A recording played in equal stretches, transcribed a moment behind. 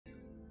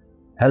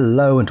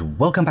Hello and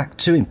welcome back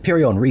to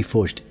Empyrion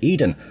Reforged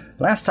Eden.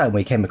 Last time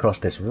we came across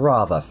this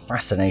rather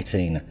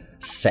fascinating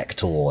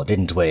sector,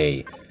 didn't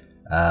we?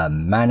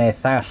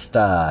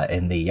 Manifesta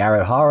in the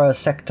Yarohara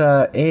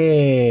sector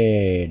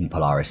in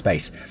Polaris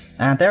space.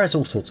 And there is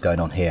all sorts going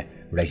on here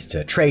related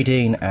to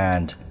trading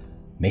and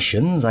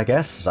missions, I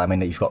guess. I mean,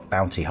 you've got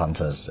bounty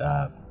hunters.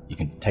 You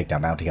can take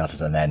down bounty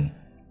hunters and then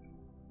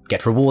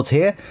get rewards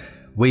here.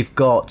 We've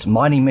got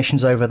mining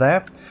missions over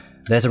there.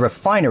 There's a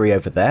refinery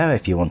over there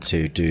if you want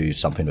to do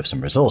something with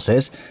some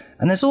resources.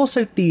 And there's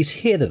also these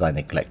here that I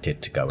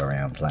neglected to go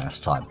around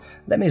last time.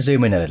 Let me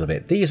zoom in a little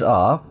bit. These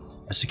are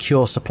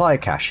secure supply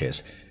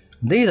caches.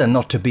 These are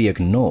not to be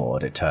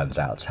ignored, it turns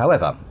out.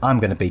 However, I'm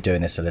going to be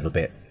doing this a little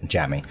bit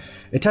jammy.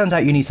 It turns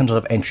out you need some sort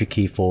of entry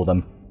key for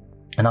them.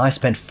 And I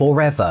spent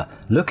forever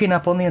looking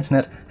up on the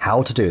internet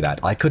how to do that.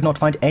 I could not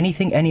find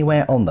anything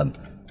anywhere on them.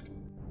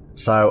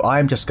 So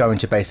I'm just going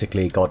to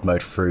basically God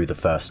mode through the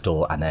first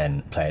door and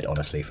then play it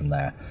honestly from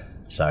there.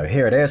 So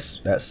here it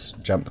is. Let's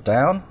jump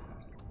down.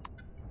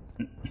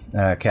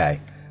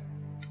 Okay.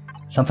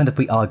 Something that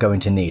we are going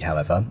to need,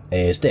 however,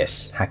 is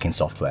this hacking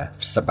software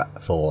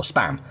for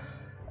spam.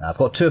 I've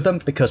got two of them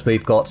because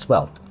we've got,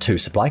 well, two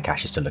supply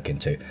caches to look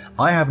into.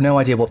 I have no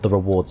idea what the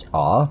rewards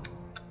are.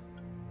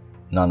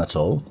 None at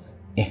all.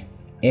 You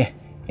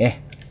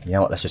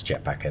know what? Let's just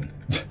jet back in.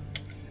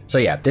 So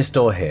yeah, this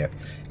door here.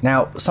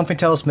 Now, something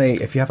tells me,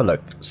 if you have a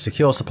look,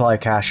 secure supply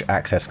cache,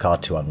 access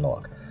card to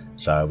unlock.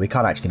 So we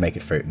can't actually make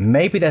it through.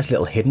 Maybe there's a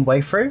little hidden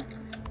way through?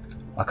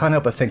 I can't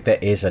help but think there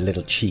is a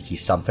little cheeky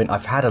something.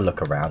 I've had a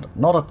look around.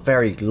 Not a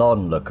very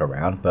long look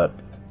around, but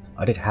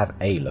I did have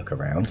a look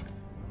around.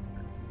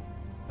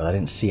 But I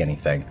didn't see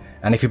anything.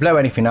 And if you blow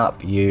anything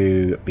up,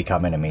 you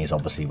become enemies,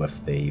 obviously,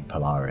 with the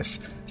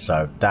Polaris.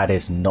 So that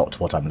is not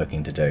what I'm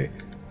looking to do.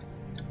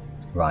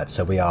 Right,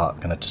 so we are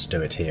going to just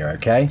do it here,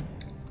 okay?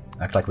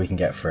 Act like we can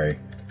get through.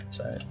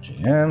 So,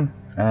 GM,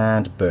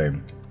 and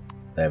boom.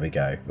 There we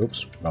go.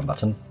 Oops, wrong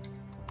button.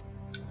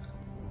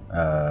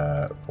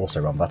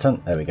 Also wrong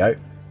button. There we go.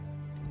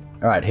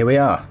 Alright, here we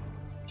are.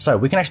 So,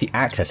 we can actually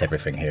access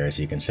everything here, as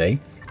you can see.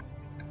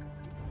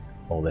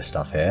 All this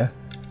stuff here.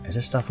 Is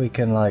this stuff we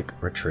can, like,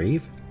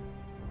 retrieve?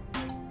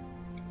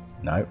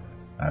 No.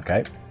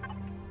 Okay.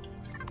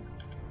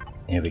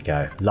 Here we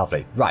go.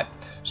 Lovely. Right.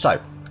 So,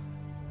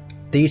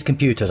 these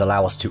computers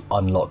allow us to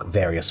unlock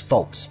various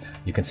vaults.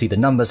 You can see the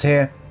numbers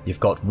here. You've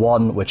got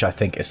one, which I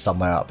think is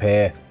somewhere up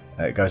here.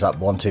 It goes up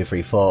 1, 2,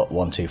 3, 4,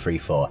 1, 2, 3,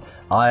 4.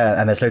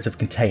 And there's loads of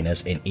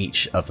containers in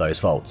each of those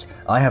vaults.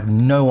 I have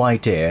no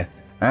idea,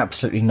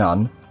 absolutely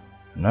none,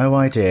 no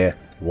idea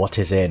what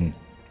is in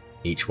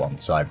each one.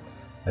 So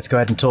let's go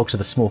ahead and talk to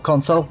the small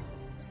console.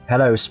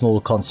 Hello, small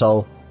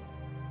console.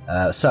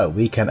 So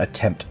we can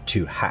attempt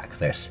to hack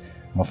this.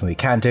 One thing we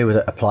can do is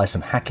apply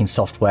some hacking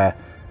software.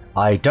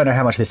 I don't know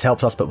how much this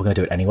helps us, but we're going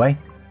to do it anyway.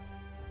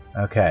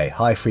 Okay,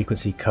 high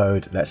frequency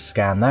code, let's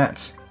scan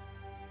that.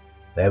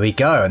 There we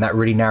go, and that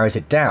really narrows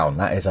it down.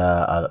 That is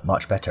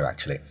much better,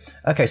 actually.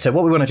 Okay, so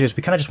what we want to do is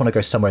we kind of just want to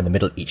go somewhere in the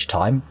middle each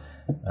time.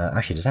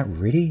 Actually, does that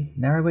really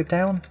narrow it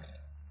down?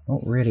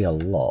 Not really a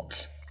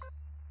lot.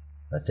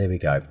 But there we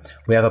go.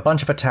 We have a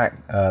bunch of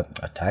attacks.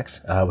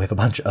 We have a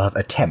bunch of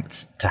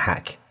attempts to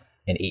hack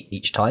in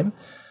each time.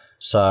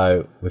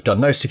 So we've done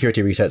no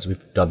security resets,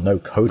 we've done no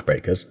code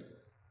breakers.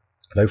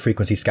 Low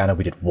frequency scanner,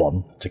 we did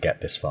one to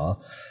get this far.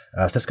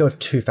 So let's go with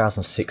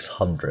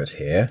 2600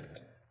 here.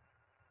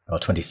 Or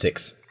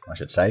 26, I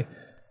should say.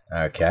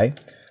 Okay.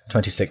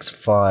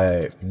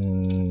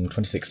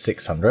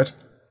 26,600.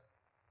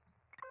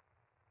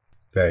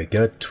 Very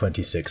good.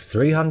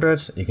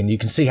 26,300. You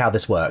can see how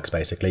this works,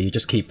 basically. You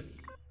just keep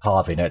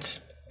halving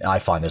it. I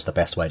find is the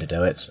best way to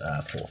do it.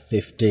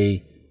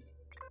 450.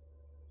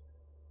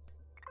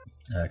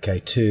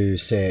 Okay,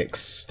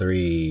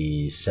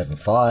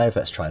 26375.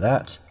 Let's try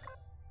that.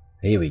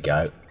 Here we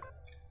go.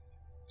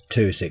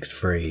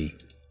 263.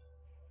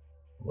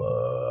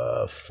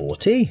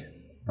 40.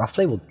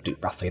 Roughly, we'll do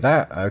roughly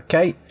that.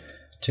 Okay.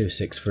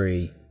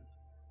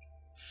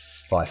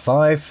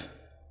 26355.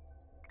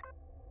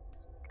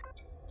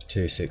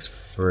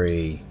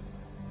 263.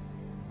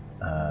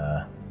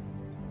 I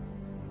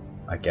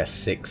guess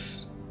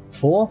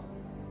 64.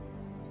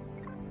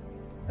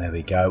 There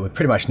we go. We've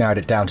pretty much narrowed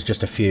it down to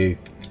just a few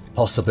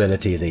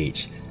possibilities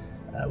each.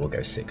 We'll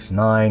go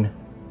 69.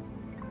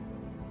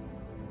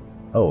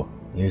 Oh,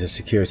 use a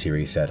security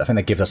reset. I think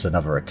that gives us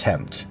another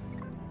attempt.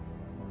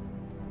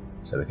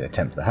 So we can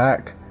attempt the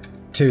hack.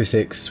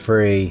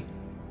 263.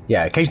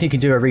 Yeah, occasionally you can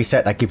do a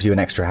reset that gives you an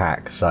extra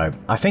hack. So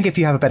I think if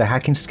you have a better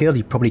hacking skill,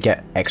 you probably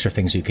get extra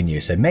things you can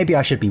use. So maybe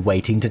I should be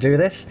waiting to do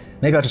this.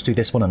 Maybe I'll just do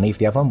this one and leave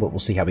the other one, but we'll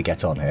see how we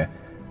get on here.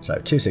 So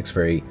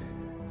 263.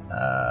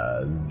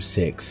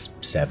 6,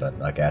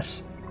 7, I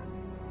guess.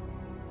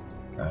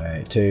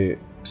 2,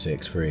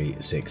 6, 3,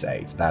 6,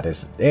 8. That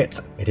is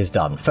it. It is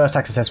done. First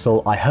hack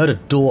successful. I heard a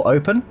door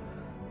open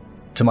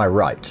to my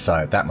right,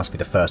 so that must be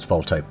the first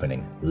vault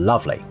opening.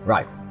 Lovely.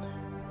 Right.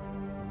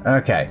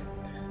 Okay.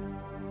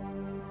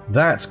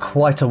 That's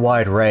quite a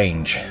wide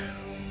range.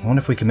 I wonder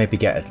if we can maybe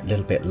get a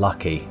little bit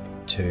lucky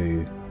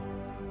to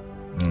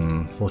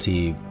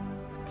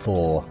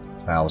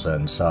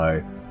 44,000,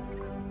 so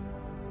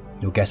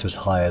your guess was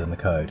higher than the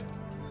code.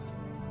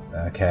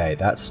 Okay,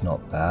 that's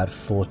not bad.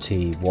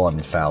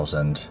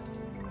 41,000.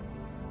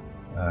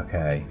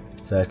 Okay,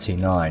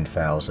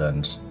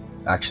 39,000.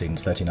 Actually,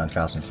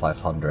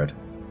 39,500.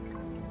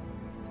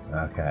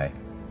 Okay.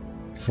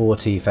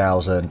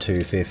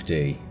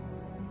 40,250.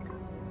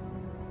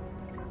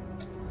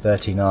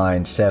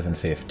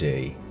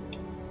 39,750.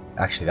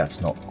 Actually,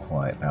 that's not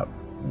quite about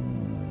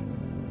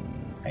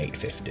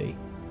 850.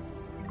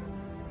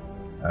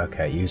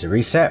 Okay, use a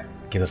reset.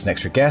 Give us an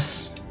extra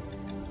guess.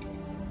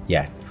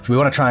 Yeah, we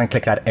want to try and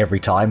click that every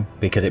time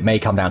because it may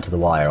come down to the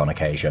wire on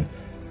occasion.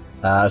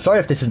 Sorry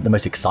if this isn't the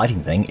most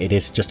exciting thing. It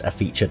is just a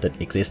feature that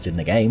exists in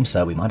the game,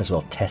 so we might as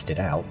well test it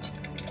out.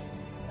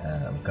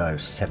 We'll go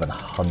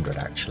 700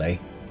 actually. It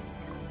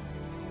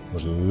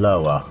was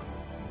lower.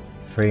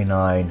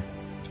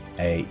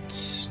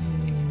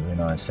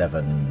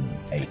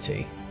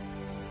 39780.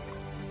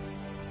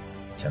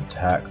 Attempt to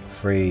hack.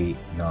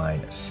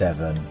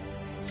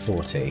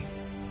 39740.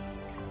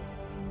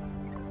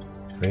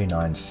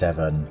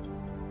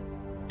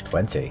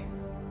 39720.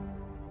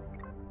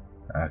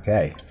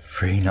 Okay,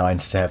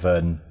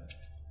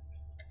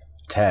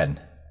 39710.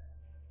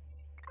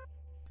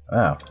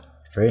 Wow,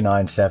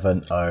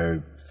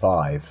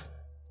 39705.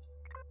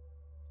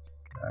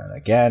 And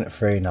again,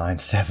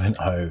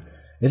 39700.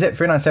 Is it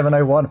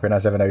 39701?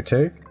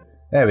 39702?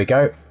 There we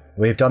go.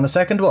 We've done the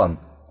second one.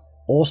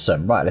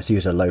 Awesome. Right, let's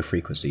use a low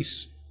frequency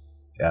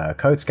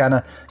code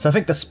scanner. So I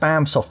think the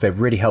spam software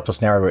really helps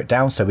us narrow it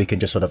down so we can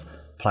just sort of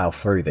plow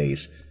through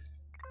these.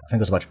 I think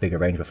it was a much bigger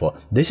range before.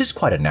 This is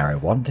quite a narrow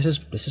one. This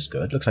is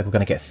good. Looks like we're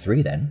going to get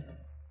 3 then.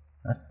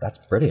 That's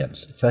brilliant.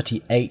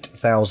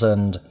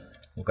 38,000.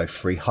 We'll go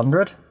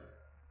 300.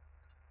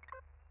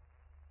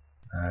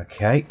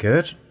 Okay,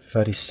 good.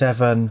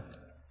 37.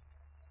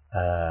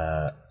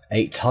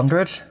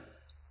 800.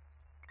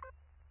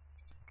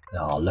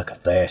 Oh, look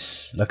at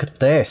this. Look at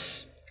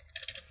this.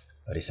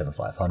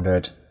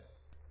 37,500.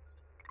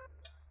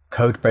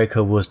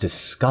 Codebreaker was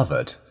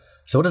discovered.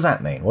 So what does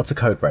that mean? What's a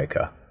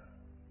codebreaker?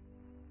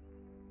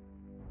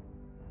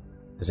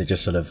 Does it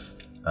just sort of...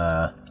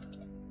 I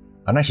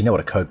don't actually know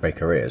what a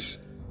codebreaker is.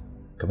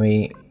 Can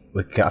we...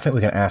 I think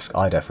we can ask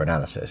IDA for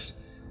analysis.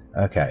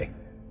 Okay.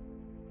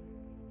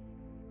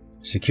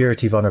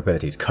 Security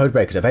vulnerabilities.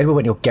 Codebreakers available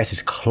when your guess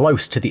is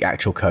close to the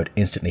actual code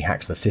instantly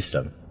hacks the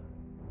system.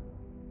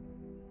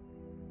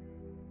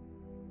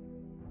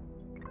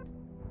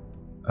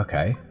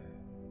 Okay.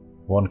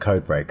 One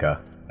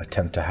codebreaker.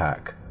 Attempt to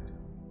hack.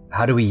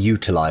 How do we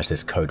utilize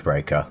this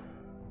codebreaker?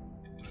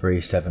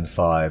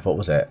 375. What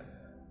was it?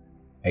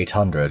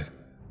 800.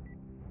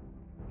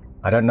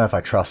 I don't know if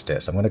I trust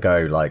it, so I'm going to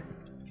go like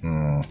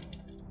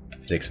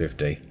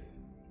 650.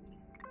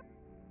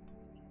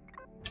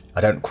 I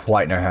don't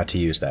quite know how to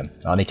use them.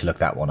 I'll need to look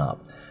that one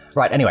up.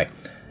 Right, anyway.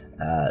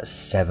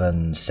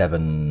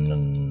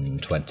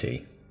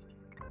 720.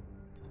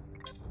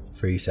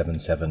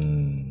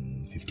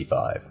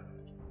 37755.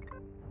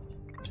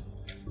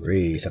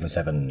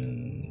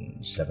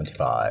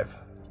 37775.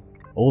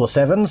 All the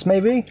 7s,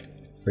 maybe?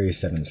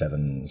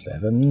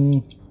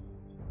 3777.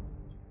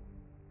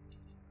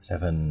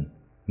 7.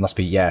 Must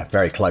be, yeah,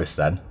 very close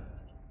then.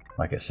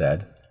 Like it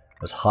said.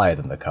 It was higher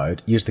than the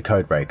code. Use the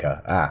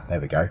codebreaker. Ah,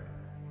 there we go.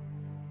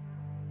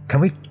 Can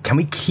we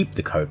keep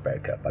the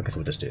codebreaker? I guess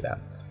we'll just do that.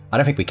 I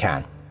don't think we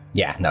can.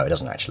 Yeah, no, it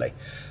doesn't actually.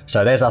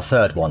 So there's our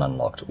third one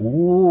unlocked.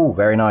 Ooh,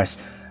 very nice.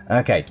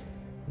 Okay,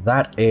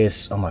 that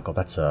is... Oh my god,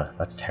 that's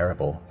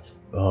terrible.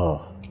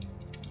 Oh,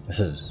 this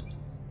is...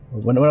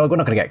 We're not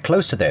going to get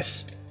close to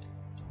this.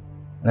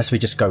 Unless we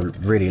just go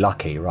really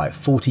lucky. Right,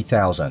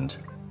 40,000.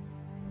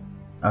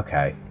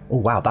 Okay. Oh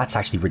wow, that's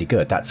actually really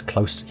good. That's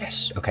close.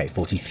 Yes. Okay,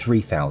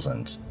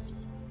 43,000.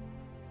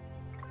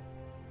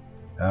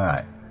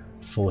 Alright.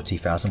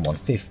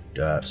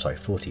 40,150. Sorry,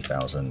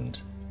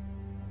 40,000.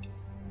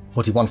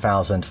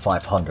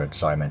 41,500.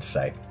 Sorry, I meant to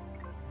say.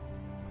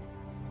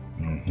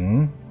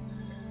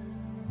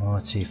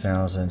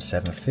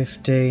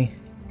 40,750.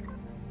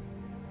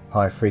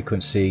 High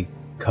frequency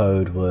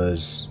code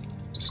was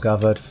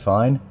discovered.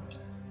 Fine.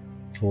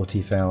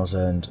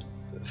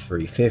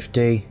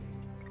 40,350.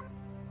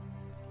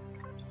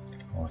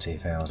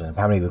 40,000.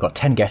 Apparently we've got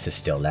 10 guesses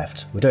still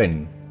left. We're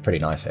doing pretty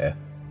nice here.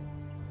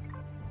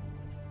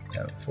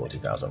 So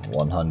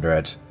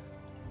 40,100.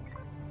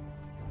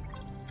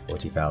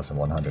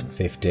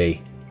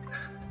 40,150.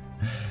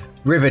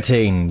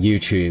 Riveting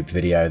YouTube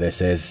video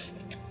this is.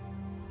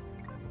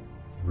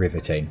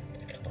 Riveting.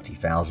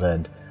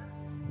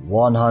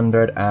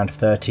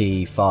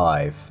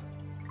 40,135.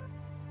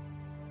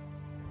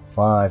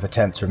 5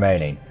 attempts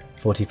remaining.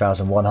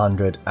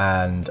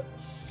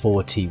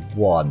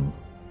 40,141.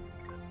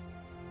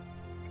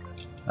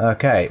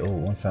 Okay,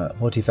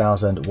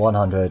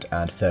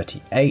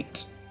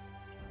 40,138.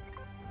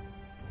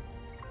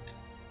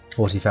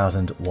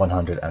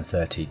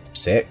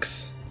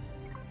 40,136.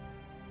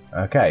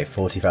 Okay,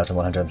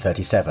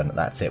 40,137.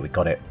 That's it, we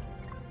got it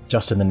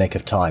just in the nick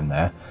of time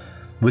there.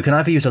 We can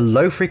either use a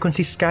low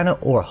frequency scanner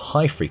or a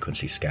high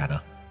frequency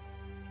scanner.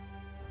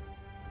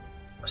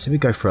 So we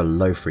go for a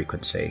low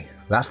frequency.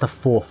 That's the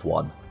 4th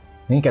one. I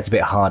think it gets a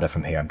bit harder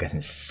from here. I'm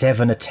guessing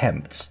 7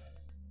 attempts.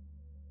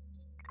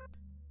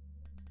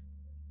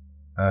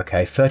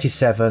 Okay,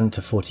 37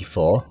 to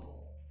 44.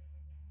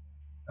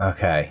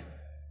 Okay,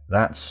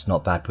 that's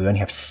not bad, but we only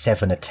have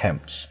 7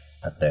 attempts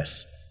at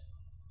this.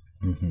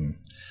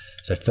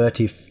 So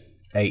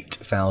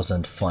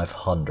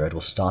 38,500,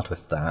 we'll start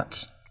with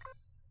that.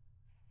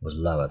 Was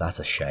lower, that's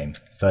a shame.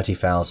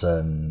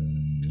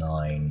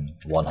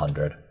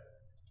 30,900.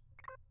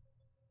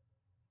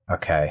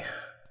 Okay,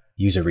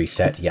 user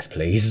reset, yes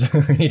please.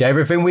 We need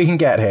everything we can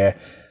get here.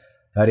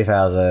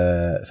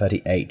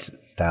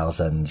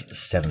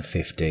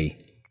 38,750.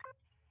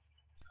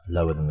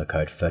 Lower than the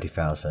code,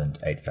 30,000,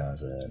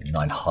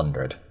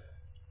 8,900.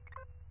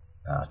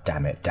 Ah,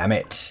 damn it, damn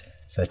it.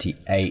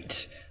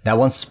 38. Now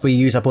once we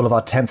use up all of our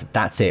attempts,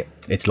 that's it.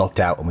 It's locked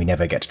out and we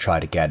never get to try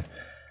it again.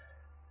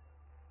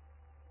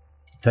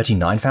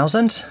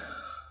 39,000?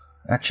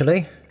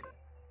 Actually?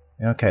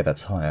 Okay,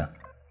 that's higher.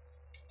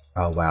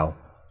 Oh wow.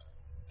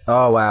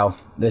 Oh wow,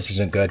 this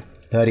isn't good.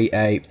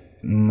 38,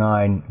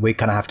 9. We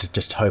kind of have to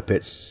just hope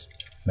it's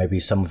maybe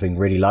something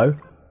really low.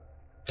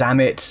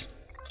 Damn it.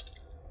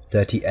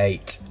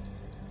 38,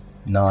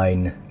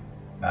 9,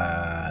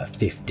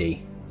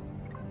 50.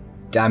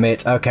 Damn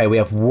it. Okay, we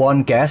have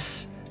one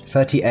guess.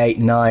 38,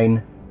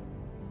 9,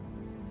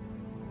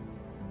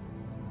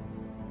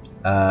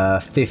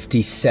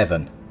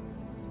 57.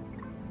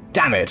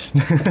 Damn it.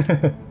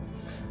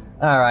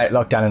 Alright,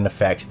 lockdown in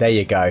effect. There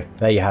you go.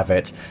 There you have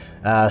it.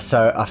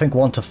 So I think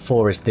 1 to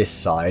 4 is this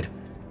side.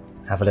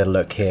 Have a little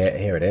look here.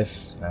 Here it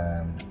is.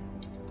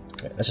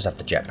 Let's just have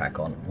the jetpack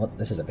on. What?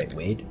 This is a bit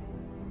weird.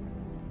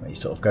 You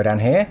sort of go down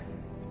here.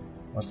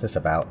 What's this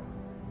about?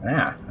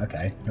 Ah,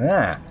 okay.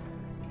 Ah.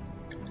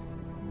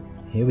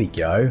 Here we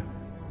go.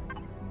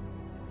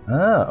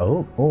 Ah,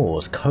 oh,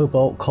 ores.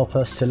 Cobalt,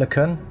 copper,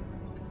 silicon.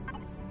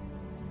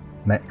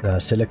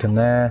 Silicon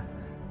there.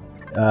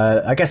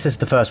 I guess this is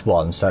the first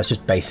one, so it's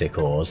just basic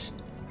ores.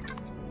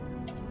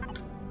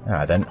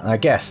 Alright then, I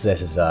guess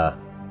this is a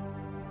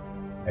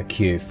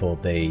queue for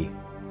the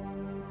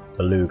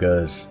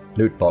Beluga's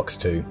loot box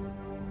to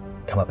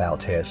come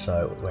about here,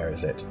 so where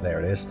is it? There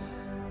it is.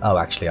 Oh,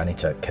 actually, I need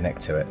to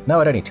connect to it. No,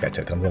 I don't need to connect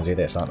to it, because I'm going to do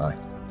this, aren't I?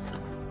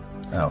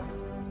 Oh.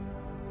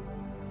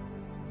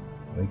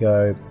 Here we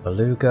go.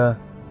 Beluga.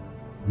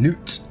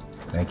 Loot.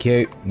 Thank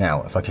you.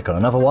 Now, if I click on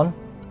another one.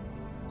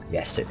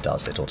 Yes, it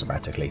does it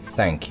automatically.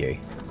 Thank you.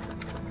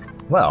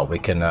 Well, we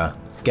can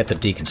get the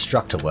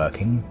deconstructor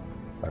working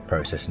by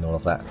processing all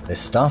of this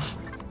stuff.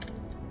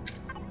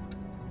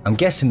 I'm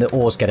guessing the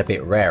ores get a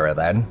bit rarer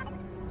then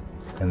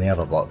than the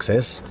other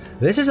boxes.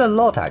 This is a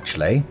lot,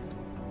 actually.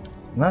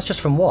 And that's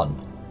just from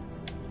one.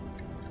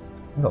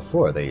 I've got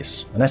 4 of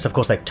these. Unless, of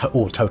course, they're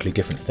all totally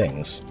different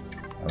things.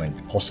 I mean,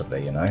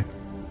 possibly, you know.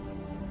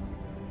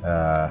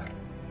 How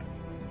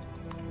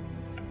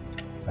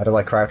do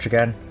I crouch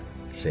again?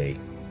 C.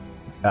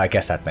 I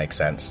guess that makes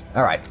sense.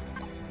 Alright.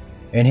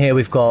 In here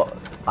we've got...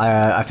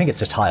 I think it's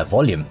just higher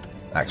volume,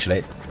 actually.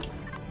 It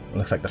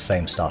looks like the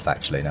same stuff,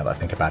 actually, now that I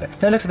think about it.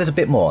 No, it looks like there's a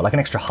bit more, like an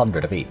extra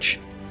 100 of each.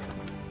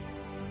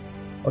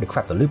 Holy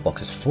crap, the loot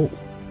box is full.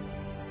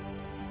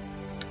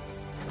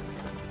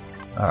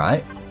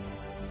 Alright.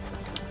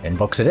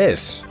 Inbox it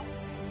is.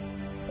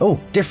 Oh,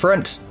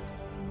 different!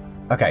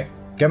 Okay,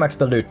 going back to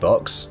the loot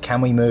box.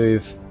 Can we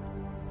move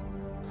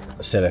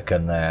the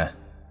silicon there?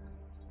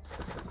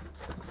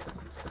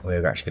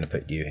 We're actually going to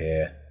put you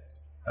here.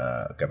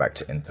 Go back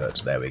to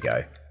input. There we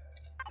go.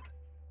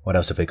 What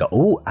else have we got?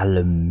 Oh,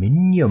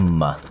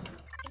 aluminium.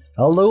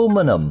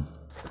 Aluminum,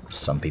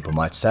 some people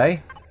might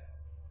say.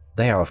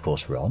 They are, of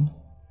course, wrong.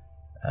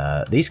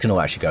 These can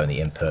all actually go in the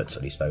inputs.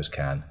 At least those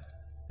can.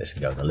 This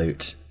can go in the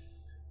loot.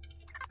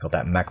 Got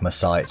that magma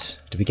site.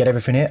 Did we get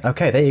everything here?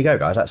 Okay, there you go,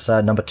 guys. That's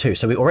number 2.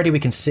 So we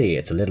can see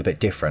it's a little bit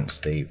different,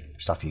 the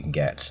stuff you can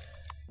get.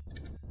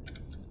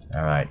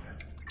 Alright.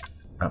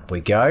 Up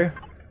we go.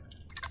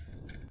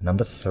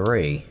 Number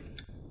 3.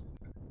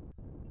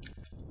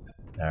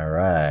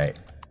 Alright.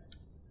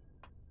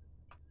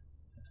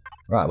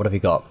 Right, what have we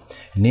got?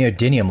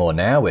 Neodymium ore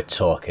now. We're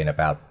talking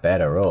about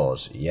better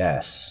ores.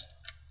 Yes.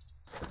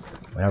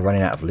 We're now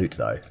running out of loot,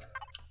 though.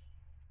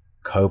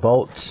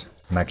 Cobalt.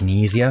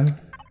 Magnesium.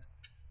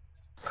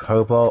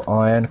 Cobalt,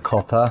 iron,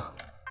 copper.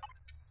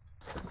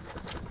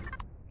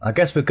 I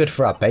guess we're good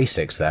for our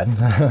basics, then.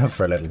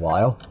 For a little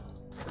while.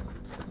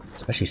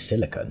 Especially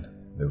silicon.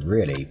 We're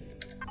really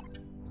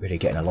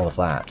getting a lot of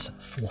that.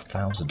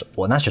 4,000.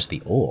 Well, and that's just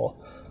the ore.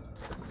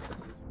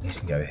 This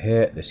can go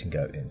here. This can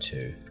go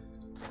into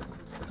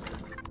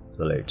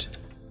the loot.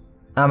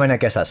 I mean, I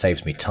guess that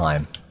saves me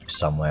time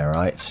somewhere,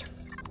 right?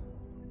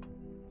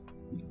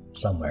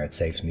 Somewhere it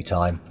saves me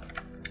time.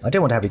 I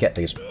don't want to have you get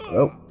these.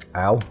 Oh,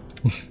 ow.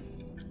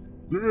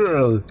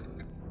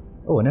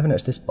 Oh, I never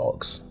noticed this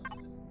box.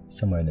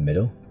 Somewhere in the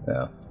middle.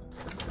 Oh,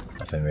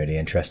 nothing really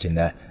interesting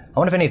there. I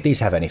wonder if any of these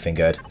have anything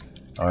good.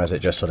 Or is it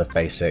just sort of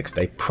basics?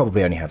 They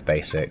probably only have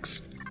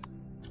basics.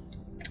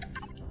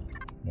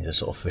 These are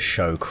sort of for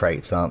show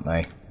crates, aren't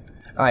they?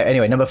 Alright,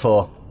 anyway, number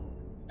 4.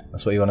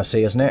 That's what you want to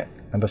see, isn't it?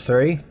 Number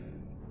 3?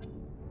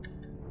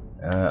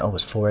 Oh,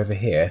 there's 4 over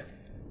here.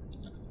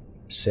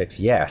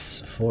 6,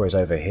 yes. 4 is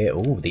over here.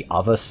 Ooh, the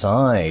other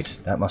side.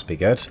 That must be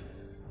good.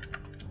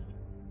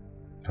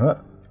 Huh?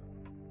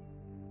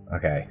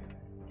 Okay.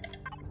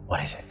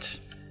 What is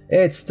it?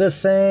 It's the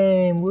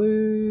same!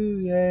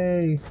 Woo!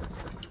 Yay!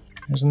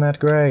 Isn't that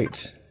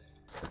great?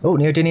 Oh,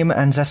 neodymium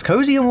and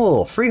zascosium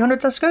ore!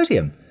 300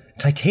 zascosium!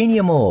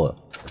 Titanium ore!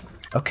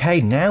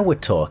 Okay, now we're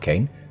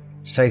talking.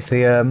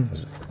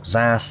 Sathium,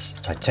 Zas,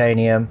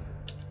 titanium.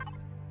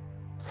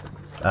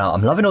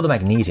 I'm loving all the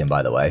magnesium,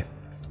 by the way.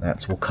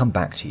 We'll come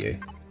back to you.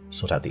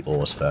 Sort out the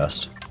ores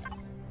first.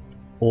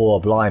 Ore,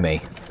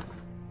 blimey.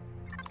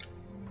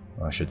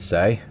 I should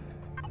say.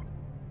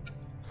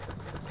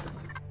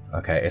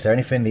 Okay, is there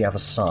anything the other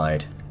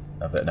side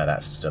of it? No,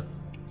 it's a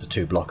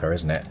 2-blocker,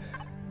 isn't it?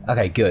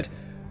 Okay, good.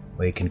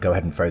 We can go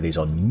ahead and throw these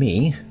on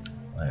me.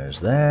 Those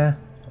there,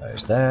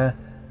 those there.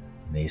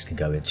 And these can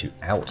go into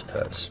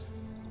output.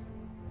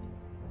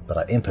 But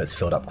our input's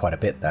filled up quite a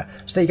bit there.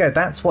 So there you go,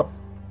 that's what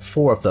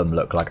 4 of them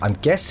look like. I'm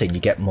guessing you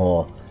get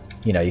more,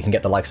 you know, you can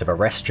get the likes of a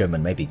Restrum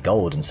and maybe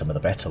gold in some of the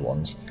better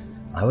ones.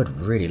 I would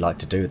really like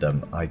to do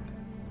them. I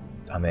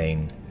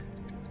mean,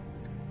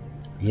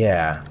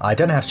 yeah, I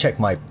don't know how to check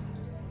my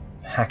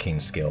hacking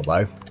skill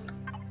though.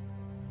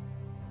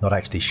 Not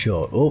actually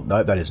sure. Oh,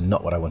 no, that is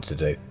not what I wanted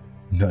to do.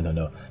 No, no,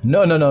 no.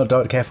 No, no, no,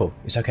 don't, careful.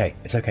 It's okay.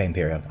 It's okay,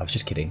 Empyrion. I was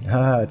just kidding.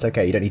 It's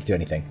okay, you don't need to do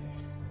anything.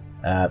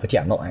 But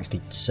yeah, I'm not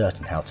actually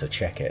certain how to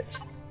check it.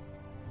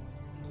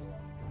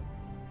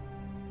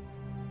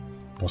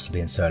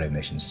 Possibly in solo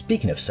missions.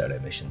 Speaking of solo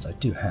missions, I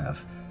do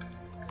have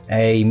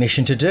a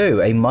mission to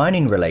do. A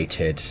mining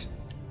related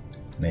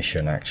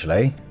mission,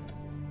 actually.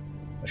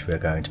 Which we're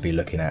going to be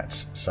looking at.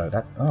 So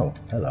that... Oh,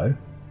 hello.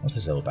 What's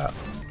this all about?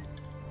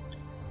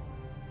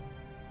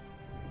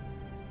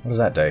 What does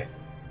that do?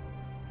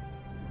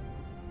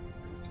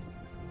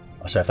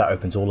 Oh, so if that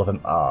opens all of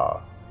them...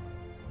 Ah.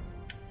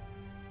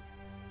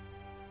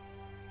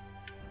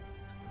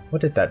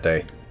 What did that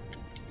do?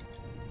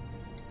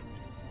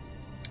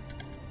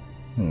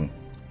 Do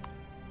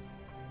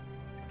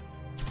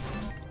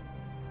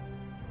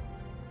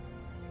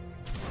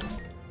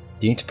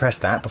you need to press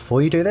that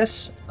before you do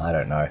this? I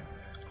don't know.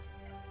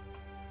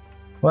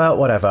 Well,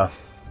 whatever.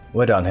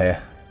 We're done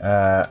here.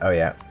 Oh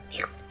yeah.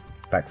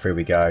 Back through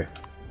we go.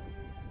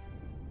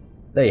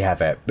 There you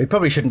have it. We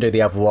probably shouldn't do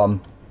the other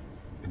one.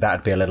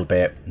 That'd be a little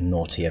bit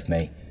naughty of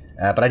me.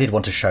 But I did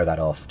want to show that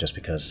off just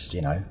because,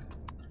 you know,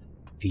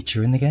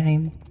 feature in the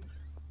game.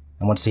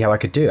 I want to see how I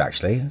could do,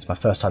 actually. It's my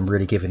first time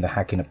really giving the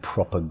hacking a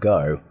proper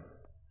go.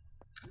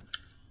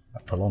 A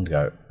prolonged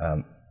go.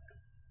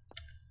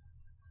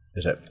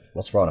 Is it?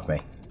 What's wrong with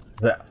me?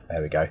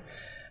 There we go.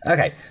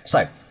 Okay,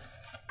 so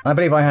I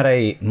believe I had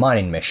a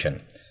mining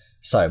mission.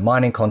 So,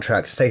 mining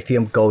contracts,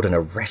 Sathium, gold, and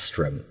a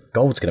Restrum.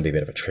 Gold's going to be a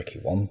bit of a tricky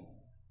one.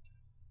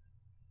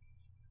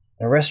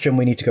 A Restrum,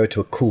 we need to go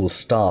to a cool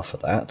star for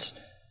that.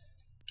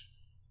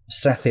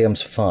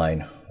 Sathium's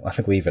fine. I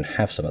think we even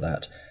have some of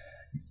that.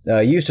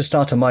 Use to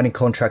start a mining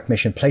contract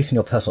mission, place in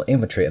your personal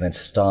inventory, and then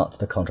start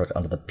the contract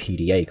under the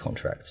PDA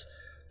contracts.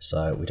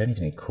 So, we don't need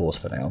any cores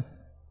for now.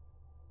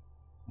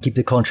 Keep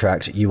the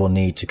contract, you will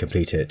need to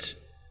complete it.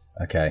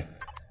 Okay,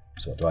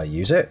 so what do I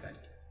use it?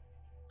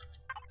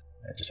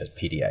 It just says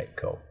PDA,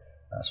 cool.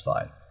 That's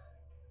fine.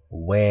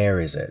 Where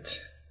is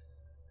it?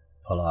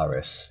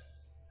 Polaris.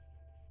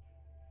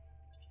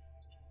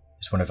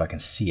 Just wonder if I can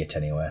see it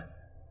anywhere.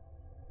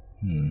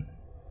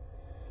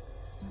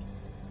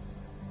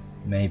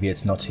 Maybe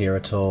it's not here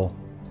at all.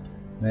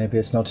 Maybe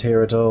it's not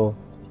here at all.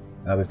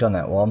 We've done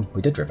that one.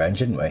 We did Revenge,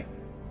 didn't we?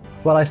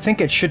 Well, I think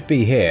it should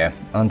be here,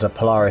 under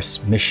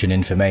Polaris Mission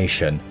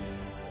Information.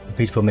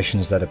 Repeatable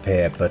missions that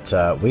appear, but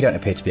we don't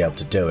appear to be able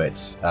to do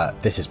it.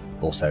 This is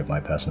also my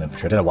personal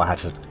inventory. I don't know why I had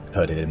to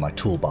put it in my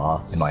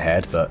toolbar in my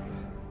head, but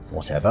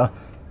whatever.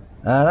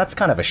 That's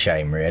kind of a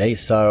shame, really,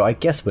 so I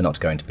guess we're not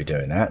going to be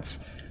doing that.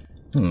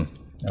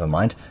 Never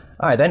mind.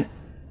 Alright then,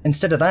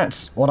 instead of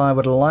that, what I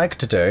would like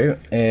to do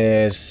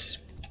is...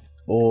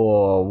 I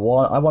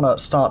want to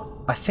start,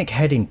 I think,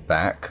 heading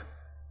back.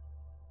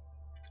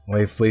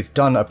 We've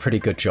done a pretty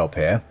good job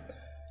here,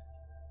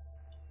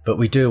 but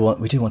we do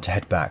want to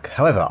head back.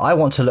 However, I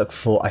want to look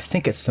for, I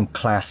think it's some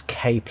Class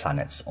K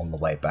planets on the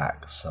way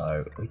back.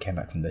 So we came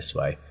back from this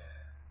way.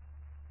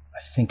 I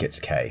think it's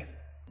K.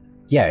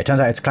 Yeah, it turns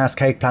out it's Class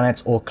K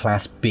planets or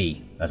Class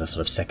B as a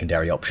sort of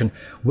secondary option.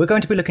 We're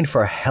going to be looking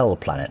for a Hell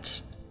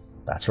planet.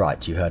 That's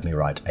right, you heard me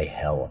right, a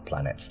Hell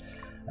planet.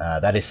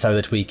 That is so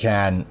that we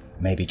can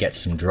maybe get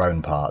some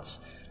drone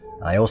parts.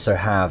 I also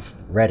have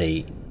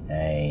ready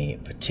a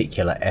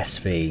particular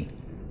SV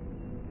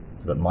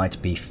that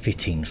might be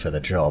fitting for the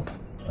job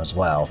as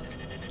well.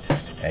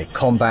 A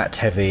combat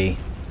heavy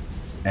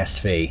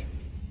SV.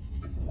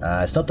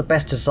 It's not the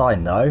best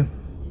design though,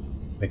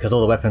 because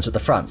all the weapons are at the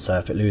front, so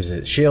if it loses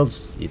its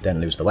shields, you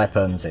then lose the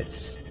weapons.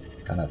 It's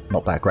kind of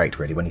not that great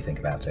really when you think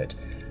about it.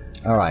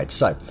 Alright,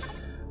 so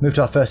Move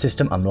to our first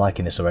system. I'm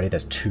liking this already.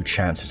 There's 2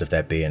 chances of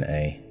there being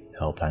a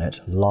hell planet.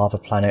 Lava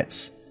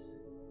planets.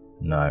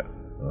 No.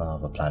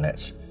 Lava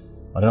planets.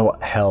 I don't know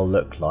what hell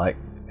looked like.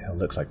 Hell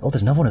looks like... Oh,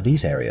 there's another one of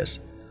these areas.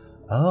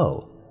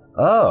 Oh.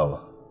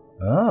 Oh.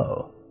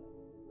 Oh.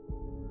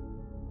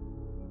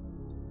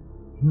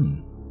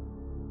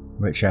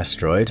 Rich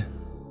asteroid.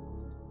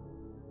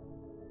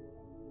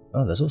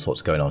 Oh, there's all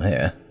sorts going on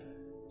here.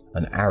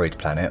 An arid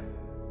planet.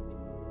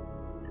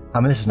 I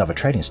mean, this is another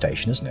trading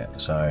station, isn't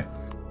it? So...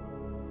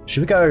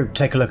 Should we go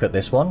take a look at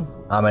this one?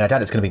 I mean, I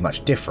doubt it's going to be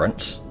much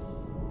different. So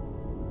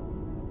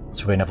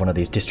we're going to have one of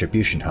these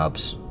distribution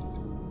hubs.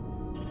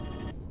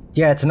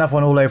 Yeah, it's another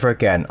one all over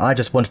again. I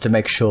just wanted to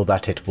make sure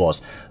that it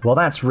was. Well,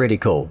 that's really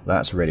cool.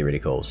 That's really, really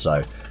cool.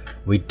 So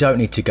we don't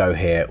need to go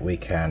here. We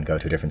can go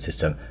to a different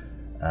system.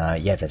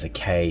 Yeah, there's a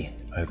K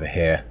over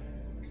here.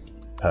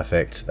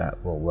 Perfect.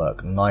 That will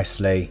work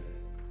nicely.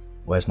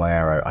 Where's my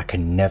arrow? I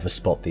can never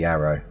spot the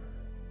arrow.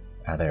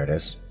 Ah, there it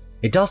is.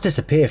 It does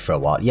disappear for a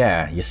while.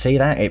 Yeah, you see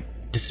that? It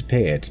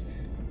disappeared.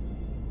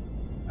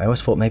 I always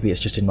thought maybe it's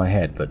just in my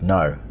head, but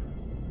no.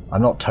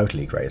 I'm not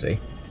totally crazy.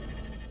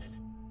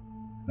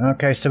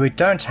 Okay, so we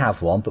don't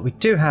have one, but we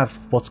do have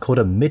what's called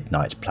a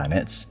midnight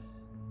planet.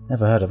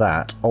 Never heard of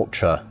that.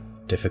 Ultra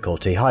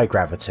difficulty, high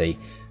gravity.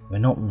 We're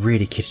not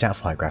really kitted out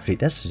for high gravity.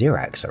 There's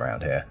Xerax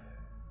around here.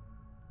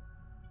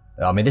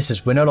 I mean,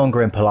 we're no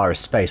longer in Polaris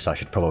space, I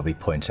should probably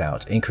point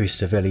out. Increased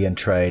civilian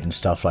trade and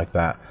stuff like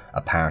that,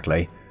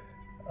 apparently.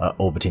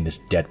 Orbiting this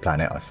dead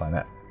planet, I find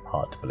that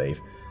hard to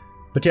believe.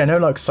 But yeah, no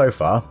luck so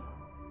far.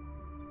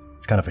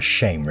 It's kind of a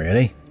shame,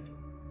 really.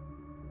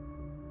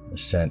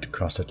 Ascent,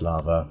 crusted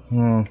lava.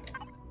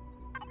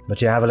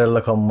 But yeah, have a little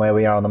look on where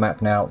we are on the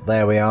map now.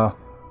 There we are.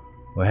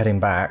 We're heading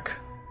back.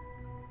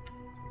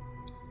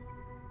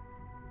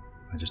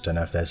 I just don't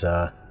know if there's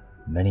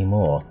many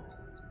more.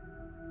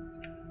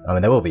 I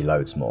mean, there will be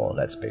loads more,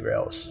 let's be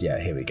real. Yeah,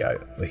 here we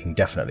go. We can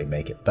definitely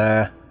make it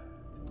there.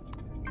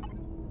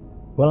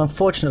 Well,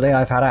 unfortunately,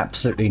 I've had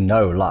absolutely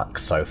no luck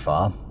so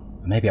far.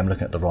 Maybe I'm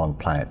looking at the wrong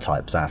planet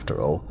types after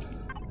all.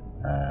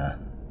 I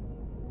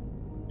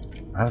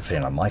have a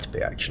feeling I might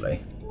be,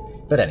 actually.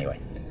 But anyway.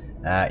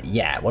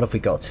 Yeah, what have we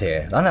got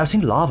here? I don't know, I've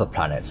seen lava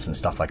planets and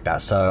stuff like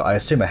that, so I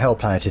assume a hell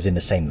planet is in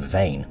the same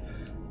vein.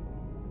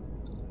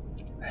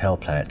 Hell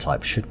planet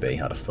type should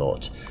be, I'd have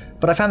thought.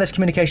 But I found this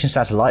communication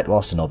satellite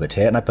whilst in orbit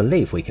here, and I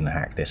believe we can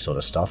hack this sort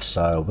of stuff,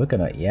 so we're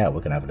gonna have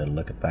a little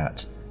look at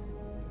that.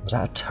 Was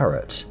that a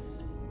turret?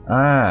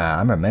 Ah,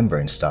 I'm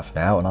remembering stuff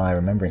now, and I'm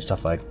remembering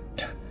stuff I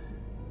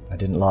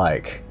didn't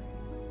like.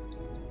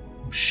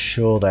 I'm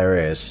sure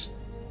there is.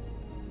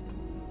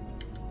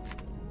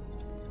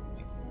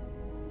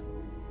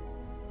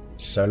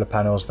 Solar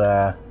panels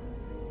there.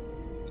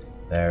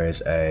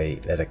 There's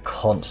a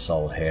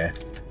console here.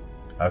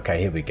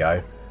 Okay, here we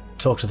go.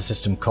 Talk to the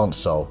system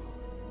console.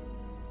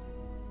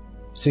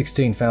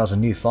 16,000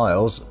 new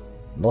files.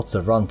 Lots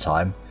of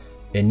runtime.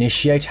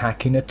 Initiate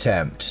hacking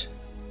attempt.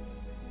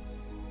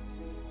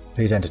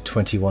 Please enter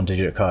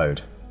 21-digit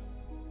code.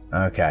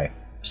 Okay,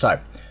 so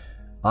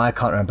I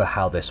can't remember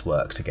how this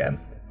works again.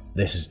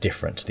 This is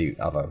different to the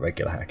other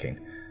regular hacking.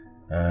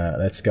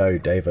 Let's go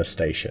Deva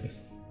Station.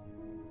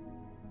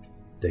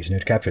 Data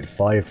node captured.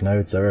 5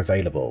 nodes are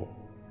available.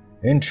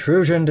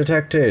 Intrusion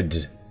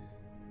detected.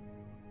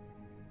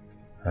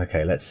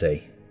 Okay, let's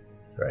see.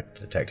 Threat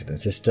detected in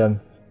system.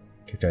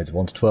 Keep nodes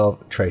 1 to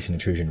 12. Tracing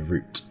intrusion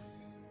route.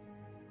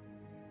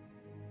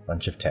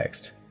 Bunch of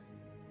text.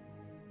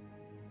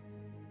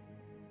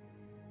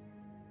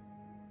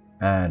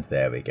 And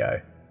there we go.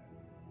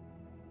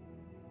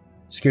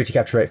 Security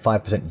capture rate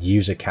 5%,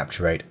 user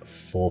capture rate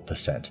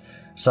 4%.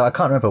 So I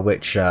can't remember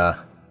which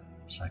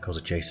cycles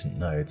adjacent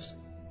nodes.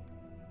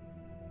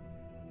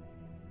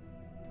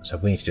 So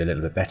we need to do a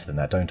little bit better than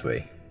that, don't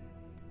we?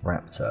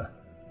 Raptor.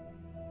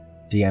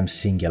 DM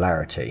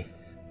Singularity.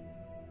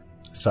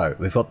 So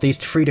we've got these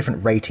 3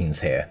 different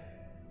ratings here.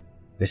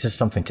 This is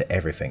something to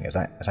everything. Is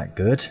that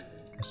good?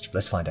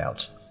 Let's find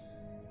out.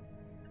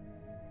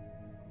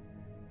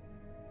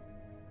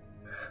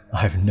 I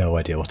have no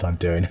idea what I'm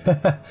doing.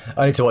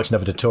 I need to watch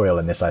another tutorial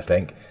in this, I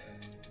think.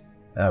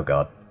 Oh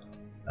god.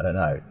 I don't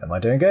know. Am I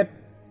doing good?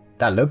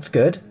 That looks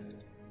good.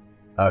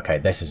 Okay,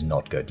 this is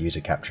not good. User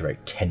capture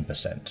rate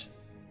 10%.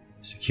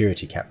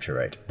 Security capture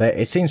rate.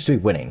 It seems to be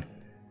winning.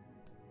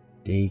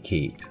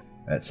 D-keep.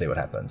 Let's see what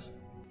happens.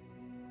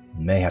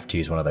 May have to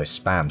use one of those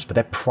spams, but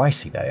they're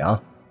pricey, they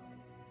are.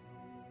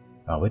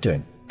 Oh, we're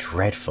doing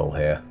dreadful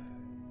here.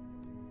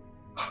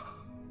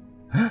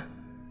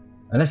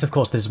 Unless, of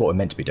course, this is what we're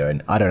meant to be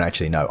doing. I don't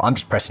actually know. I'm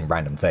just pressing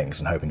random things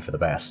and hoping for the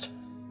best.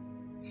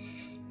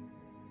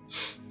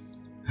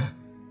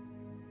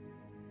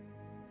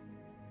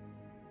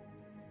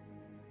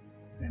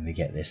 And we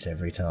get this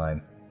every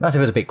time. Nice if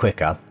it was a bit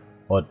quicker.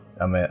 Or,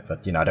 I mean,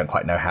 but, you know, I don't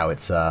quite know how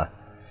it's,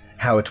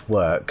 how it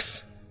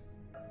works.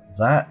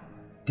 That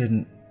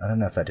didn't... I don't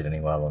know if that did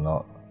any well or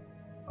not.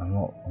 I'm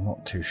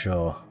not too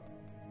sure.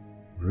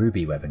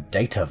 Ruby weapon.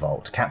 Data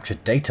vault.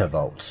 Captured data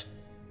vault.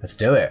 Let's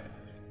do it.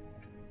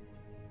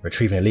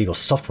 Retrieving illegal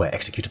software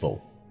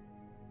executable.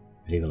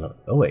 Illegal.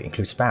 Oh, it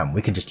includes spam.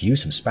 We can just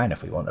use some spam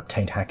if we want.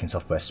 Obtained hacking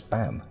software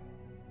spam.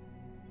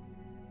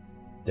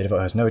 Data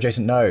vault has no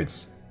adjacent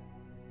nodes.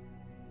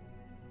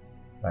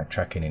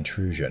 Backtracking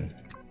intrusion.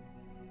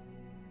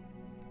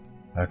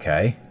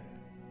 Okay.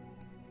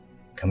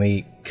 Can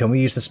we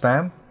use the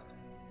spam?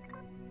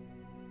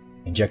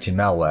 Injecting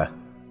malware.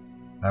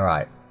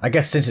 Alright. I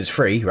guess since it's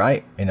free,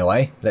 right? In a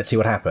way. Let's see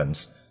what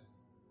happens.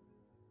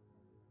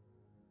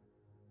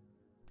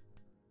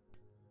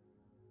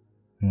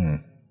 I'll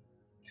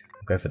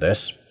go for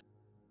this.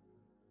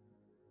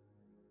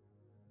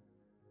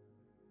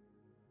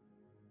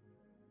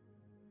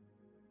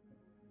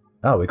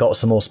 Oh, we got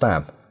some more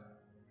spam.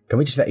 Can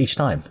we just do that each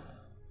time?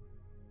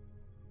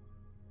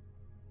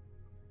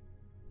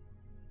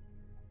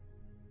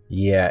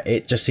 Yeah,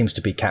 it just seems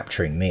to be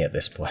capturing me at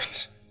this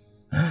point.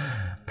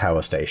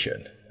 Power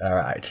station.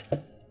 Alright.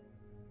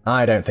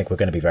 I don't think we're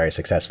going to be very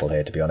successful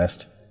here, to be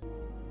honest.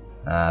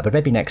 But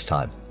maybe next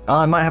time.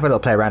 I might have a little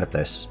play around with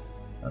this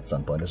at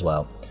some point as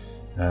well.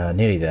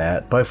 Nearly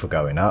there. Both are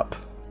going up.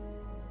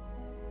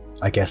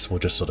 I guess we'll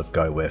just sort of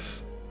go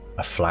with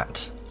a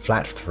flat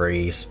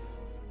threes.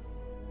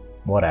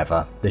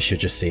 Whatever. This should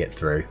just see it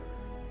through.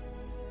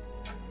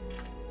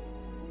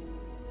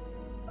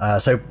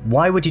 So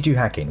why would you do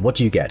hacking? What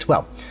do you get?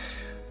 Well,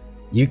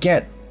 you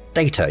get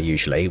data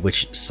usually,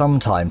 which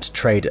sometimes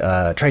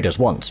traders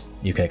want.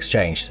 You can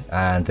exchange,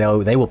 and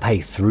they will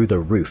pay through the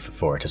roof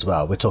for it as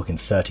well. We're talking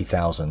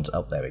 30,000.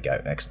 Oh, there we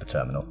go. Next to the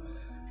terminal.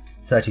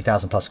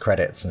 30,000 plus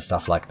credits and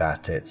stuff like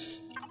that.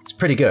 It's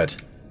pretty good,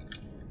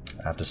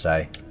 I have to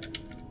say.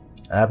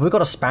 But we've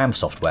got a spam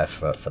software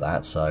for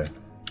that, so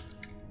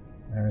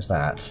there is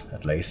that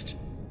at least.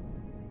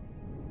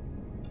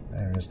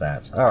 There is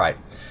that. All right.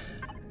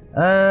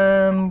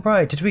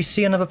 Right, did we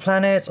see another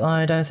planet?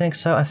 I don't think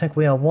so. I think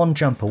we are one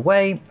jump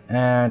away,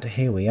 and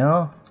here we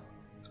are.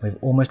 We've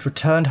almost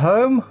returned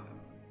home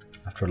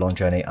after a long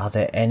journey. Are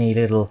there any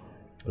little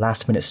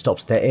last-minute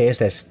stops? There is.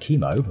 There's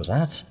chemo, was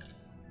that?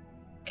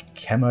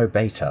 Chemo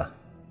Beta.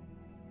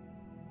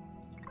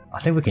 I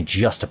think we can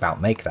just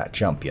about make that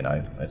jump, you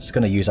know. It's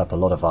going to use up a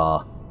lot of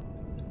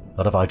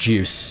our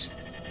juice.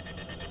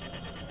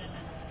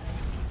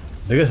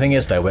 The good thing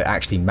is, though, we're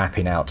actually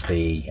mapping out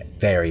the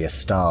various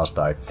stars,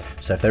 though.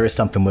 So if there is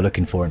something we're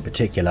looking for in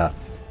particular,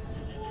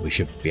 we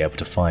should be able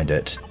to find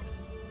it.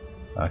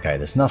 Okay,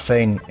 there's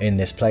nothing in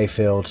this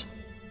playfield.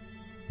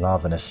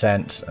 Lava and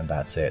Ascent, and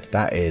that's it.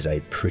 That is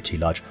a pretty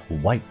large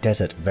white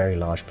desert, very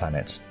large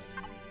planet.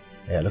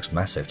 Yeah, it looks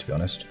massive, to be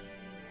honest.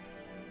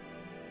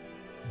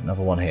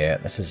 Another one here.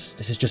 This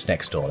is just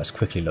next door. Let's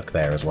quickly look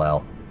there as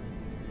well,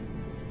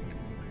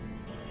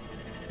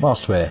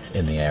 whilst we're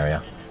in the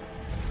area.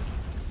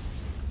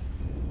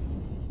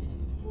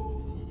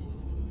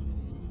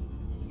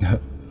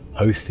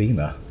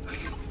 Hothema.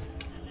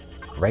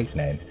 Great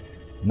name.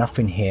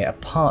 Nothing here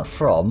apart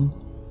from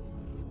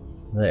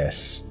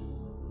this.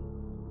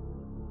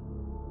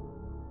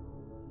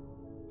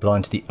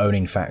 Belonging to the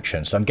owning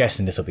faction. So I'm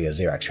guessing this will be a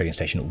Xerax trading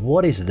station.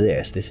 What is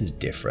this? This is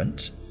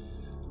different.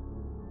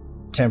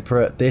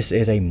 Temperate. This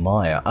is a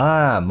Maya.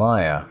 Ah,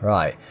 Maya.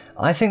 Right.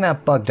 I think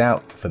that bugged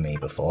out for me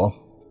before.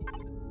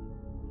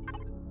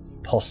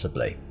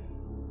 Possibly.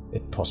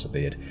 It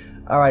possibly did.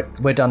 Alright,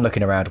 we're done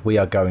looking around. We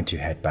are going to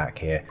head back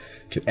here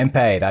to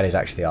Empyrion. That is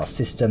actually our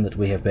system that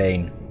we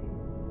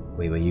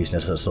were using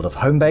as a sort of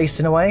home base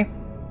in a way.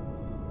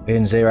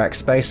 In Xerax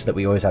space, so that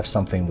we always have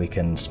something we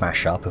can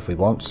smash up if we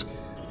want.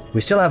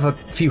 We still have a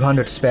few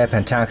hundred spare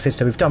pentaxes,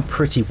 so we've done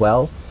pretty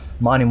well.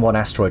 Mining one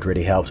asteroid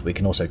really helped. We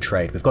can also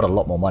trade. We've got a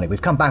lot more money.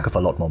 We've come back with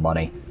a lot more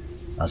money,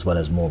 as well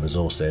as more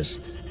resources.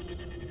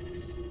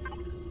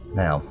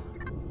 Now,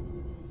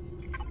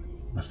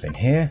 nothing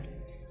here.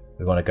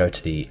 We want to go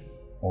to the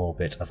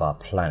orbit of our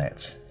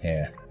planet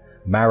here.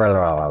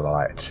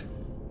 Marilite.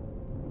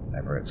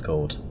 Whatever it's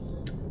called.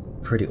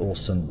 Pretty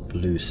awesome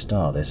blue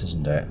star this,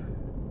 isn't it?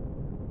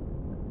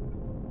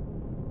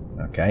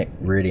 Okay,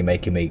 really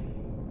making me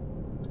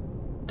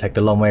take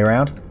the long way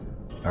around.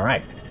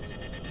 Alright.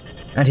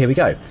 And here we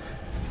go.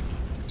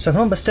 So if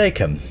I'm not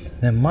mistaken,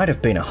 there might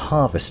have been a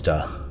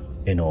harvester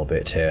in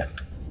orbit here.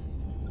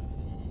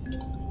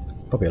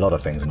 Probably a lot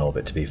of things in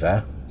orbit, to be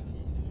fair.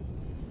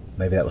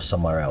 Maybe that was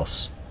somewhere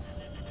else.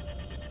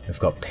 We've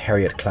got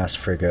Period-class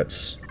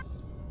frigates.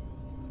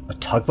 A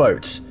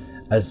tugboat!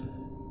 As...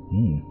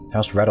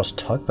 House Rados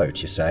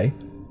tugboat, you say?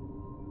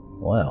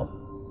 Well.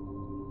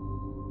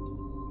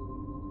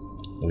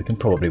 We can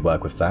probably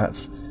work with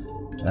that.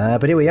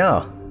 But here we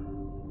are.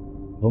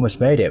 We've almost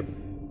made it.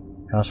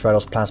 House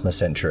Rados Plasma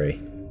Century.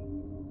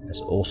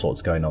 There's all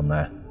sorts going on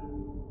there.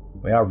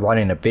 We are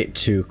running a bit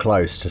too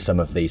close to some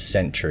of these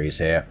sentries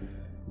here.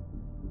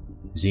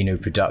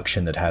 Xeno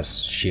production that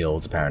has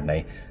shields,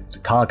 apparently. It's a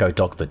cargo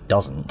dock that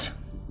doesn't.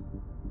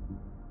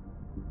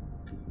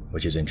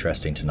 Which is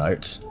interesting to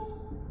note.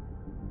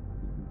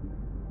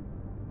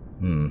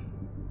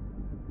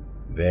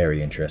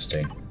 Very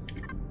interesting.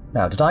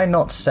 Now, did I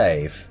not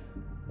save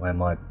where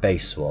my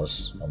base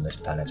was on this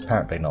planet?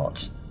 Apparently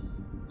not.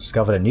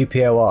 Discovered a new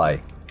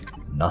POI.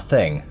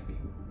 Nothing.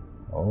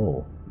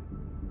 Oh.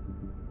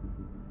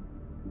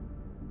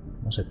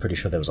 also pretty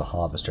sure there was a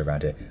harvester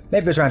around here.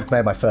 Maybe it was around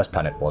where my first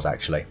planet was,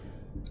 actually.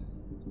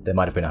 There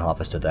might have been a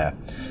harvester there.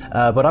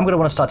 But I'm going to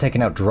want to start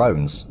taking out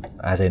drones,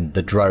 as in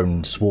the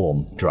drone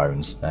swarm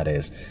drones, that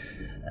is.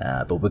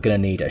 But we're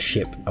going to need a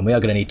ship, and we are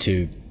going to need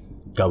to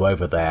go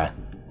over there.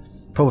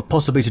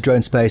 Possibly to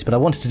drone space, but I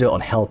wanted to do it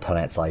on hell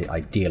planets,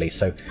 ideally.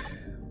 So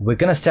we're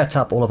going to set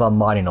up all of our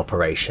mining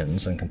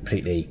operations and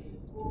completely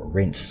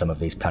rinse some of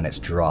these planets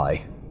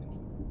dry.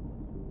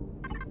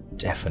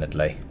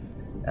 Definitely.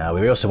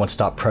 We also want to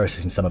start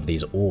processing some of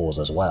these ores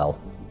as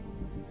well.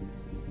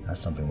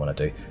 That's something we want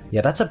to do.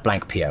 Yeah, that's a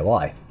blank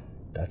POI.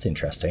 That's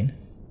interesting.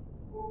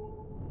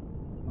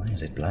 Why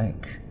is it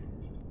blank?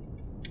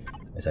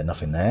 Is there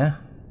nothing there?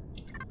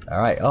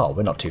 Alright, oh,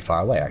 we're not too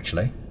far away,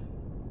 actually.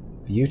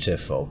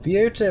 Beautiful,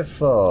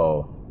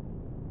 beautiful!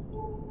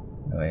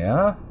 There we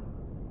are.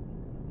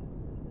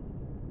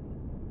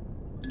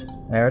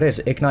 There it is,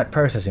 Ignite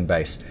Processing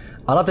Base.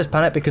 I love this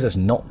planet because it's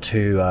not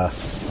too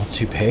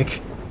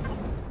big.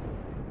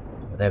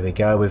 But there we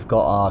go, we've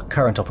got our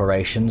current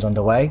operations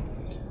underway.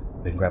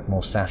 We can grab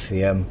more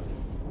Sathium.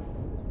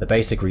 The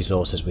basic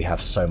resources we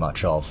have so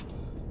much of.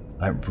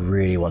 I don't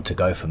really want to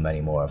go for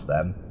many more of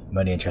them. I'm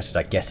only interested,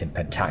 I guess, in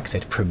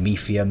Pentaxid.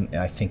 Promethium,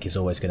 I think, is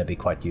always going to be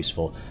quite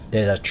useful.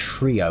 There's a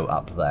trio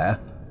up there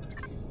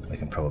we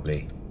can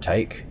probably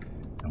take.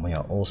 And we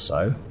are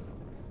also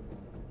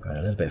going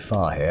a little bit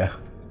far here.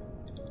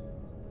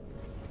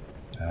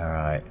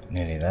 Alright,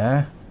 nearly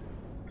there.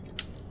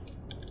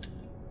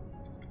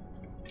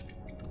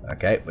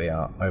 Okay, we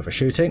are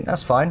overshooting.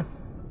 That's fine.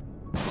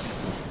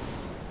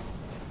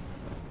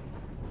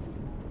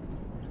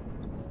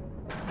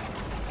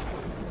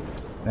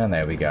 And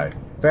there we go.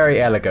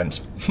 Very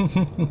elegant.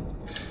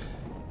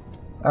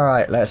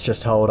 Alright, let's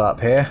just hold up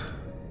here.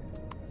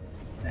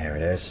 There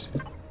it is.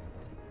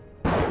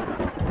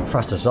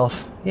 Thrusters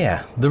off.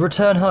 Yeah, the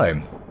return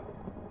home.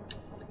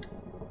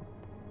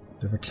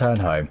 The return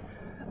home.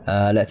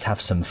 Let's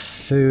have some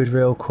food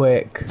real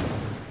quick.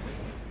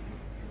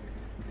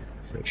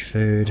 Fridge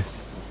food.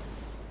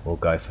 We'll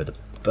go for the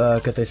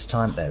burger this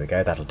time. There we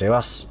go, that'll do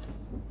us.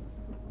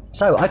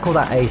 So, I call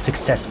that a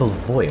successful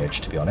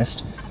voyage, to be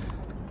honest.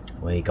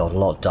 We got a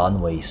lot done,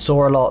 we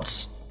saw a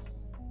lot,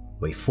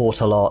 we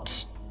fought a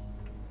lot,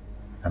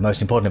 and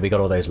most importantly we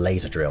got all those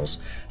laser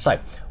drills. So,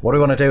 what we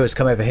want to do is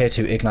come over here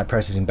to Ignite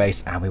Processing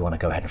Base and we want to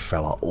go ahead and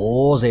throw our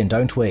ores in,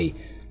 don't we?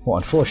 Well,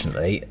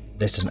 unfortunately,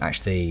 this doesn't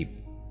actually...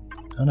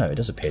 Oh no, it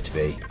does appear to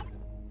be...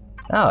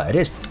 Oh, it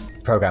is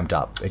programmed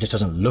up, it just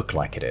doesn't look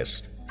like it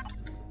is.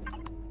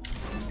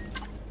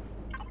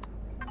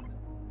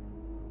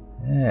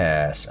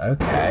 Yes,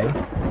 okay.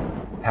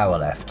 Power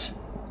left.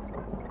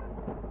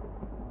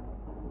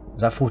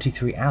 Was that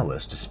 43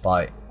 hours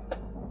despite...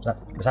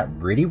 Is that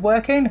really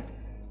working?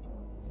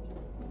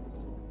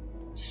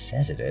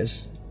 Says it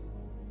is.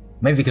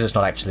 Maybe because it's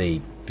not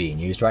actually being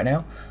used right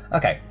now.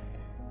 Okay.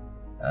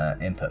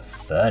 Input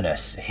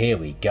furnace. Here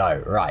we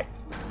go. Right.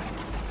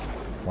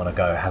 Want to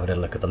go have a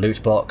little look at the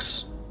loot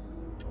box.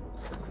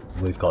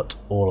 We've got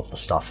all of the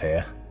stuff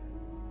here.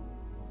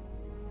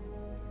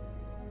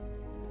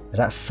 Is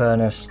that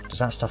furnace... Does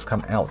that stuff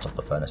come out of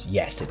the furnace?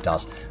 Yes, it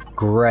does.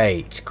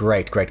 Great,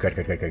 great, great, great,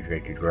 great, great, great,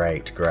 great,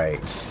 great,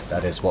 great.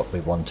 That is what we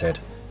wanted.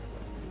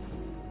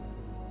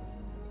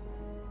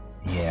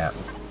 Yeah.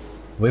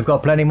 We've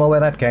got plenty more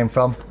where that came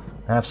from.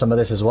 I have some of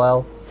this as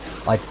well.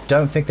 I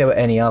don't think there were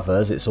any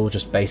others. It's all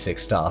just basic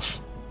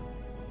stuff.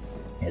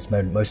 It's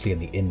mostly in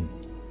the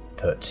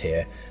input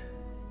here.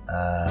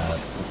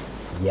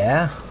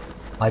 Yeah.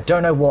 I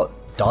don't know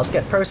what does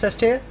get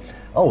processed here.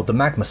 Oh, the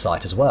magma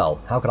site as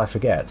well. How could I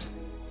forget?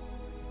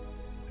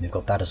 We've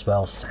got that as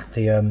well.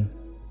 Sathium.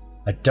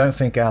 I don't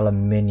think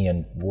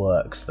aluminium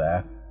works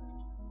there.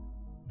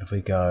 If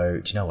we go...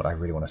 Do you know what? I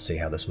really want to see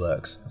how this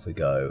works. If we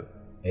go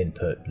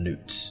input,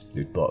 loot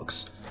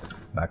box,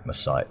 magma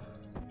site.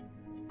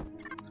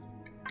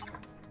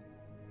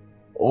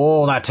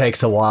 Oh, that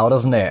takes a while,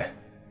 doesn't it?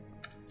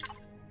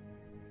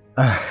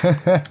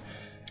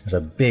 There's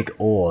a big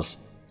ores.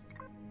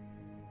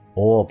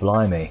 Oh,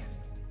 blimey.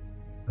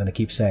 I'm going to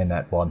keep saying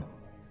that one.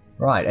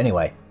 Right,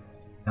 anyway.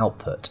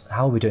 Output.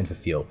 How are we doing for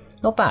fuel?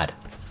 Not bad.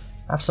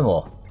 Have some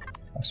more.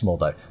 Have some more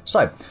though.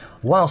 So,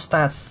 whilst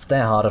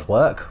they're hard at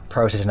work,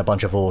 processing a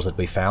bunch of ores that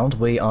we found,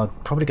 we are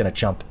probably going to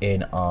jump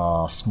in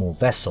our small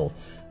vessel.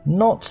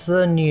 Not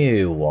the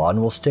new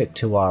one, we'll stick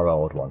to our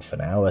old one for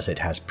now, as it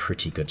has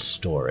pretty good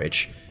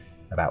storage.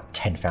 About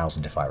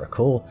 10,000 if I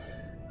recall.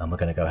 And we're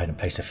going to go ahead and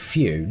place a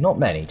few, not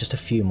many, just a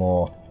few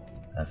more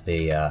of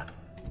the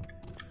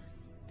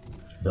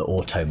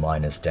auto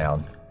miners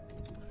down.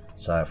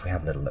 So if we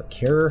have a little look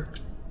here,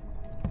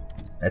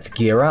 let's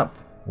gear up.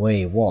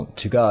 We want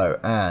to go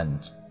and...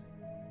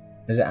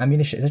 Is it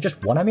ammunition? Is it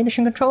just one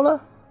ammunition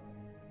controller?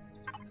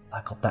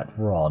 I got that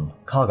wrong.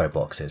 Cargo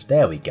boxes.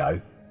 There we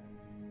go.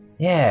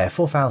 Yeah,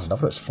 4,000. I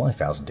thought it was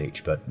 5,000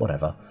 each, but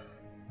whatever.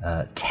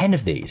 10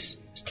 of these.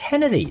 There's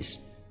 10 of these.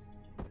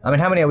 I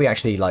mean, how many are we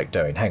actually like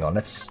doing? Hang on.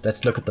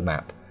 Let's look at the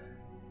map.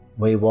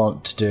 We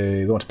want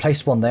to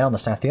place one there on the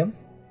Sathium.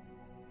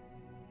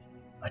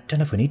 I don't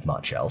know if we need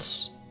much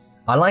else.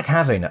 I like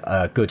having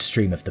a good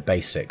stream of the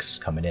basics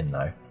coming in,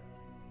 though.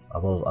 I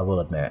will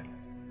admit.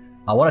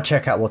 I want to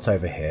check out what's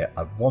over here.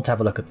 I want to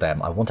have a look at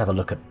them. I want to have a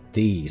look at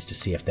these to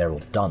see if they're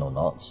all done or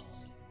not.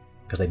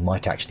 Because they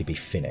might actually be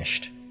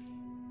finished.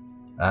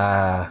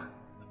 Ah,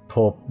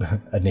 poor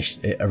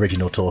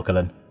original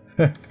Torquilin.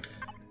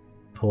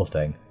 Poor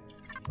thing.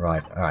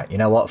 Right, alright. You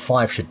know what?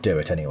 5 should do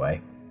it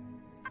anyway.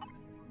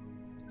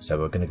 So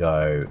we're going to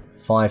go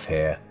 5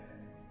 here.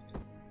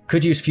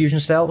 Could use fusion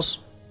cells.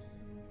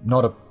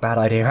 Not a bad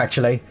idea,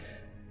 actually.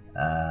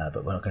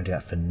 But we're not going to do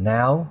that for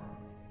now.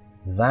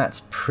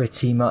 That's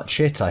pretty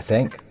much it, I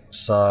think.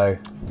 So,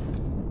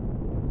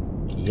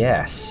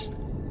 yes.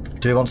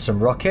 Do we want some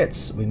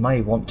rockets? We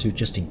may want to,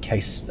 just in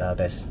case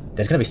there's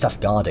going to be stuff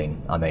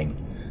guarding. I mean,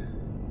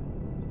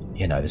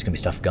 you know, there's going to be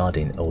stuff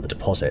guarding all the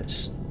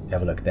deposits.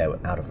 Have a look there,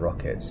 we're out of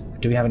rockets.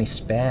 Do we have any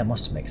spare? I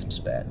must make some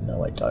spare.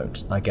 No, I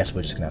don't. I guess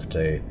we're just going to have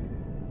to...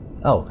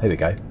 Oh, here we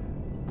go.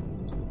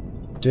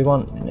 Do we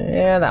want...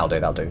 Yeah,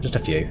 that'll do. Just a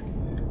few.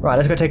 Right,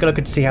 let's go take a look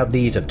and see how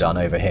these have done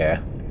over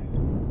here.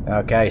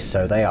 Okay,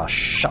 so they are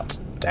shut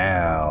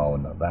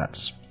down.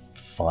 That's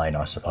fine,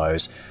 I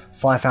suppose.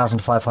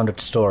 5,500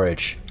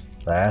 storage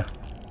there.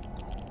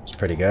 It's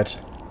pretty good.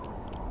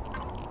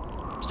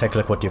 Let's take a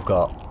look what you've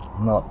got.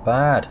 Not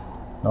bad.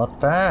 Not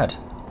bad.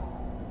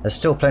 There's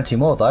still plenty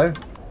more, though.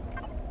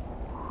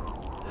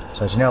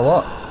 So do you know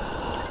what?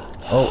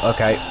 Oh,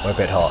 okay. We're a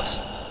bit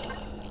hot.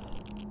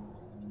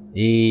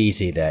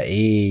 Easy there.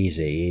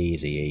 Easy,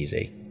 easy,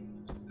 easy.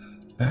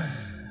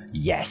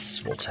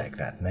 Yes, we'll take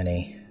that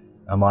many.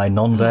 Am I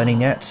non-burning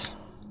yet?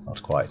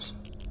 Not quite.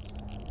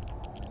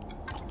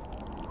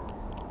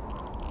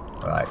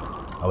 Right.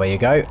 Away you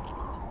go.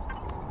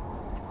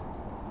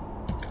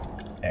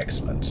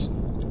 Excellent.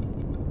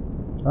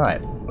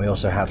 Right. We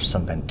also have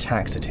some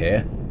pentaxid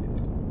here.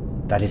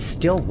 That is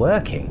still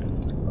working.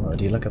 Oh,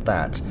 do you look at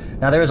that?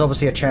 Now, there is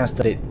obviously a chance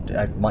that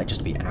it might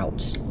just be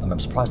out. I'm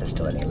surprised there's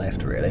still any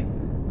left, really.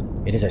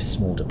 It is a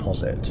small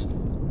deposit.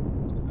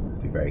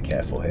 Be very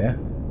careful here.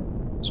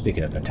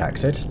 Speaking of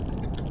pentaxid.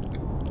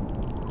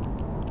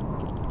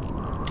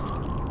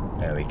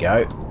 There we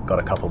go. Got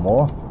a couple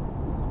more.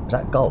 Is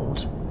that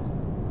gold?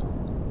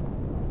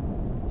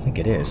 I think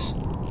it is.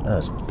 Oh,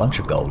 there's a bunch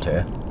of gold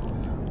here.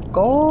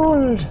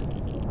 Gold!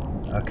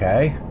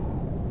 Okay.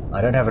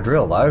 I don't have a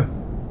drill, though.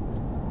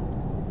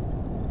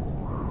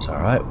 It's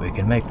alright, we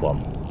can make one.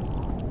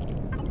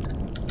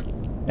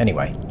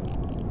 Anyway.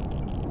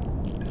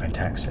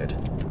 Pentaxid.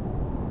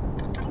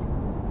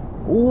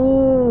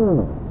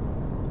 Ooh!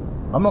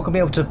 I'm not going to be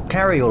able to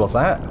carry all of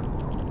that.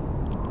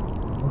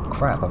 Oh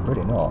crap, I'm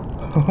really not.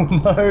 Oh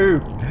no!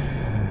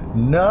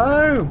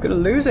 No! I'm going to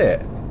lose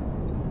it!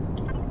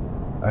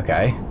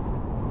 Okay.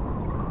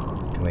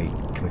 Can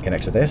we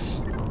connect to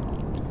this?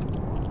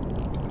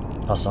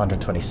 Plus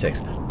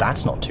 126.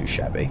 That's not too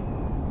shabby.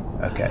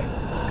 Okay.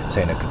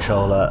 Container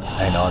controller.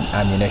 Hang on.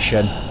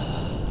 Ammunition.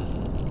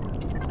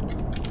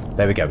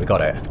 There we go. We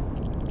got it.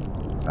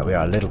 Right, we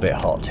are a little bit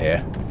hot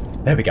here.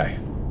 There we go.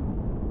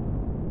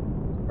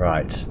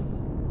 Right.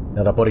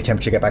 Now the body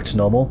temperature get back to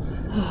normal.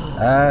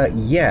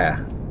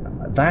 Yeah.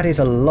 That is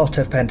a lot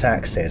of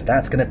pentaxid.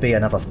 That's going to be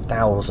another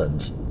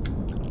 1,000.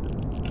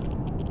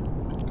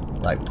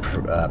 Like,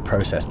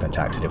 processed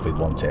pentaxid if we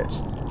want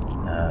it.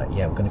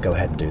 Yeah, we're going to go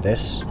ahead and do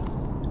this.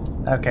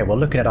 Okay, well,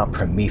 looking at our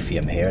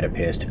promethium here, it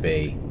appears to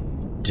be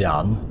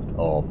done.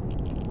 Or,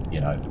 you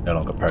know, no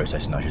longer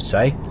processing, I should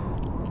say.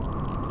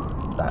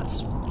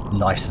 That's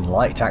nice and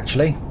light,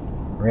 actually.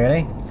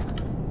 Really?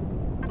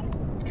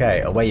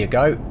 Okay, away you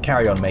go.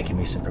 Carry on making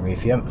me some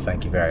promethium.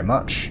 Thank you very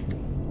much.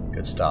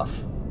 Good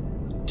stuff.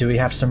 Do we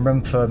have some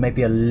room for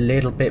maybe a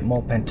little bit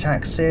more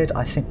pentaxid?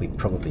 I think we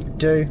probably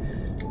do.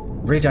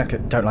 Really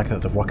don't like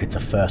that the rockets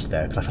are first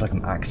there, because I feel like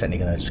I'm accidentally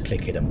going to just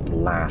click it and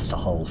blast a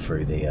hole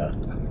through the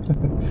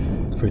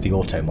through the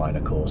auto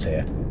miner cores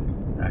here.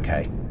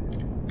 Okay,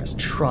 let's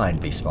try and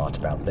be smart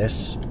about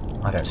this.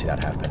 I don't see that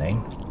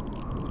happening.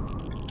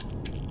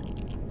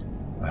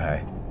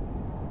 Okay,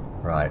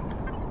 right,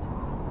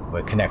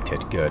 we're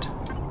connected. Good.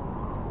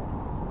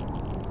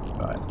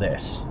 Right,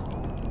 this,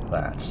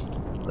 that,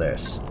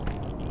 this,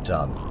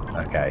 done.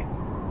 Okay,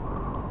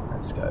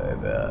 let's go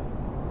over.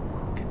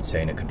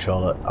 Container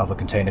controller, other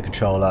container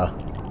controller.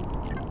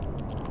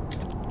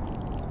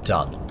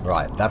 Done.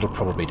 Right, that'll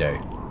probably do.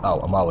 Oh,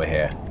 and while we're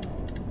here...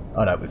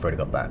 Oh no, we've already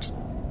got that.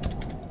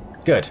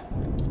 Good.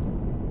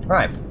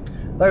 Right.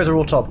 Those are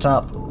all topped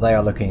up. They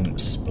are looking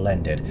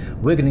splendid.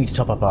 We're going to need to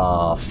top up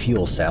our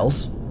fuel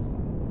cells.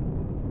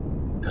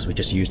 Because we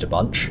just used a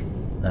bunch.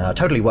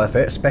 Totally worth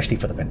it, especially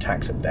for the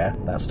pentaxid there.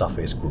 That stuff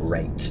is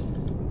great.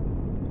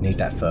 Need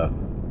that for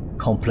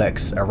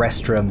complex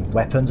arrestrum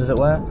weapons, as it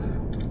were.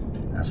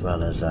 As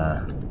well as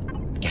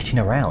getting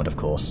around, of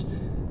course.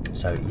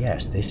 So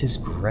yes, this is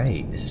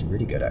great. This is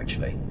really good,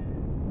 actually.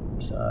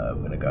 So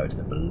we're going to go to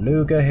the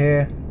beluga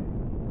here.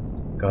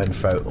 Go ahead and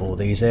throw all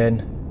these in.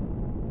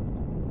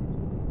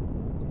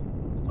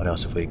 What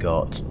else have we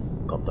got?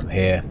 Got them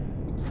here.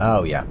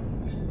 Oh yeah.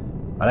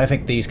 I don't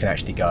think these can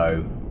actually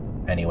go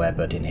anywhere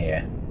but in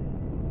here.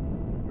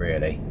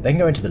 really. They can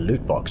go into the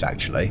loot box,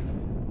 actually.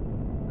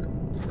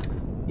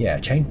 Yeah,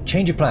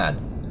 change your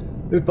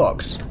plan. Loot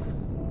box.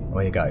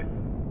 Away you go.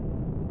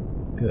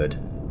 Good.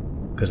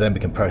 Because then we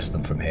can process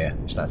them from here,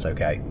 so that's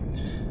okay.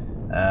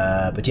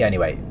 But yeah,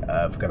 anyway,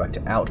 if we go back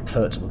to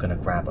output, we're going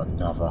to grab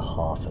another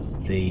half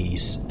of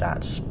these.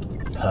 That's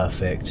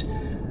perfect.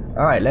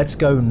 Alright, let's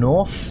go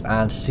north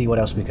and see what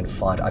else we can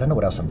find. I don't know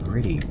what else I'm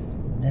really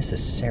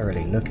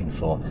necessarily looking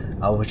for.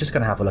 We're just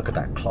going to have a look at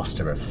that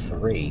cluster of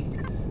 3.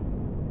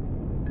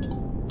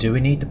 Do we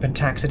need the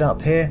pentaxid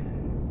up here?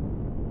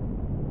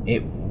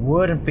 It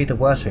wouldn't be the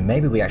worst thing.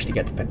 Maybe we actually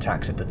get the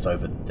pentaxid that's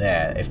over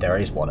there, if there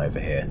is one over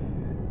here.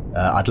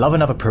 I'd love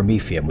another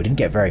promethium. We didn't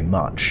get very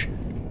much.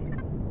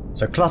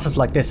 So clusters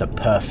like this are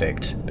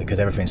perfect because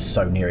everything's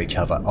so near each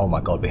other. Oh my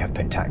god, we have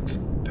pentaxid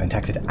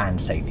and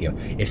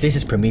sathium. If this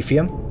is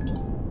promethium...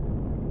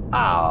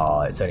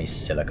 Oh, it's only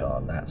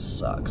silicon. That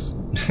sucks.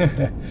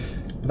 But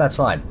that's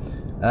fine.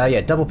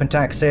 Yeah, double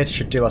pentaxid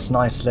should do us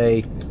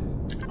nicely.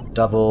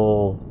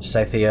 Double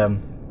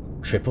sathium.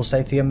 Triple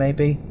sathium,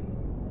 maybe?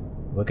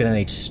 We're going to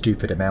need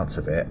stupid amounts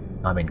of it.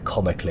 I mean,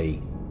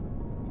 comically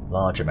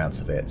large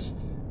amounts of it.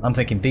 I'm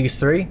thinking these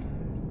 3.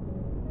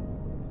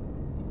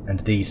 And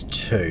these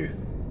 2.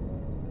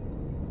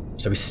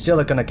 So we still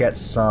are going to get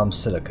some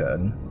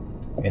silicon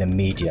in a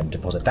medium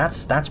deposit.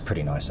 That's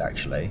pretty nice,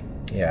 actually.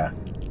 Yeah.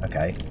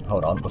 Okay,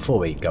 hold on. Before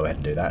we go ahead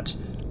and do that,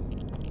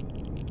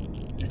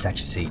 let's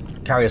actually see.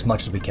 Carry as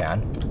much as we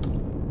can.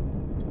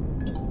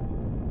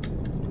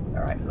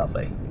 Alright,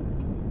 lovely.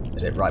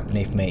 Is it right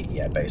beneath me?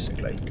 Yeah,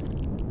 basically.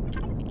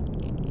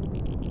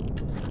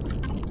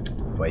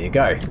 Where you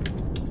go.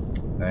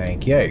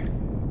 Thank you.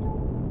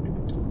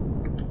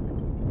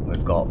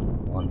 We've got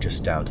one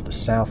just down to the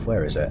south.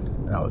 Where is it?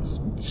 Oh,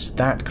 it's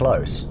that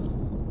close.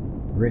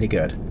 Really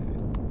good.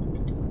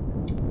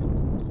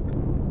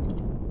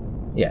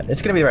 Yeah,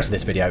 it's going to be the rest of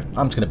this video.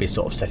 I'm just going to be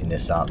sort of setting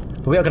this up.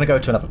 But we are going to go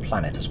to another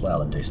planet as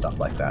well and do stuff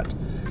like that.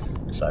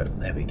 So,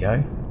 there we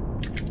go.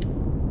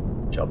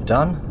 Job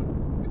done.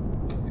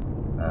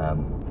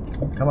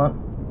 Come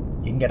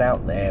on. You can get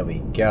out. There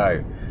we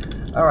go.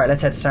 Alright,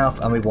 let's head south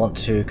and we want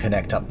to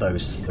connect up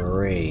those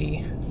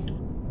 3.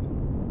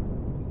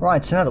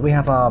 Right, so now that we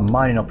have our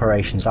mining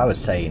operations, I would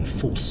say, in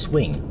full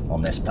swing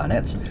on this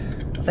planet,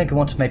 I think I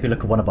want to maybe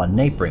look at one of our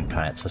neighbouring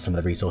planets for some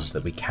of the resources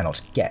that we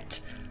cannot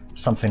get.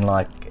 Something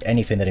like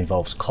anything that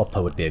involves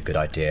copper would be a good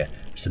idea,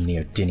 some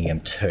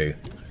neodymium too,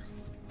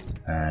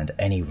 and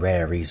any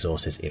rare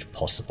resources if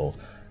possible.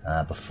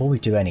 Before we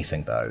do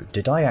anything though,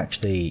 did I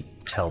actually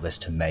tell this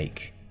to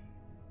make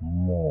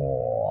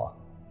more?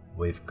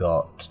 We've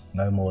got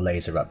no more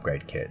laser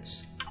upgrade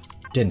kits.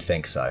 Didn't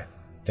think so. I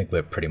think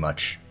we pretty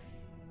much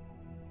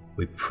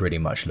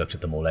looked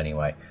at them all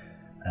anyway.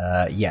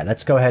 Yeah,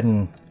 let's go ahead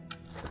and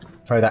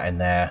throw that in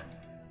there.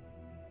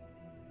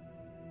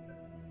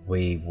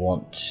 We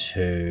want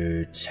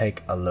to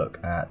take a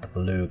look at the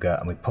beluga,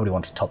 and we probably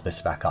want to top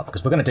this back up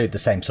because we're going to do the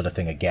same sort of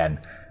thing again,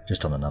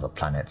 just on another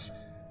planet.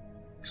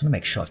 I just want to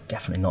make sure I've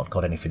definitely not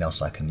got anything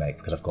else I can make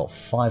because I've got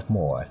 5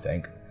 more, I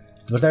think.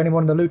 Was there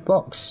anyone in the loot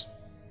box?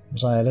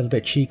 Was I a little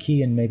bit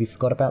cheeky and maybe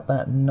forgot about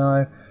that?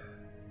 No.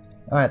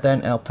 Alright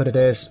then, output it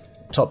is.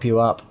 Top you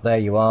up. There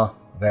you are.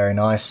 Very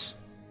nice.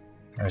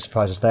 No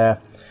surprises there.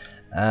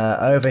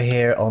 Over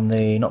here on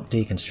the, not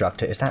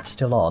deconstructor, is that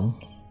still on?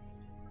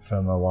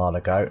 From a while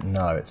ago?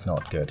 No, it's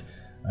not good.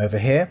 Over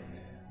here,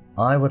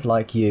 I would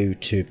like you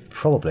to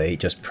probably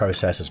just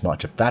process as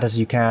much of that as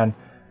you can,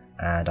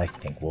 and I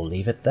think we'll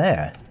leave it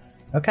there.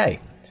 Okay.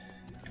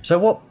 So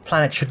what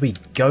planet should we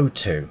go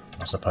to,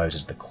 I suppose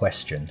is the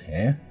question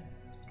here.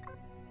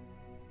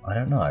 I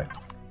don't know.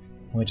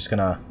 We're just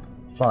gonna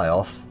fly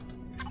off,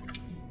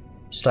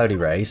 slowly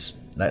raise.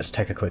 Let's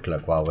take a quick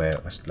look while we're...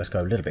 Let's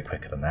go a little bit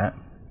quicker than that.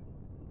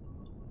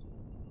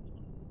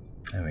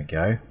 There we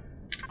go.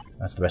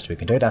 That's the best we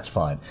can do. That's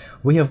fine.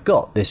 We have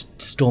got this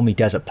stormy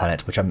desert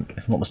planet, which, if I'm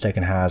not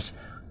mistaken, has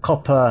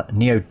copper,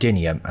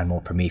 neodymium, and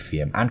more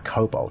promethium, and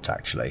cobalt,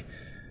 actually.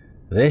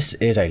 This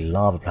is a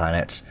lava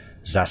planet.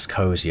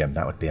 Zascosium,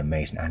 that would be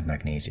amazing, and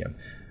magnesium.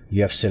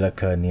 You have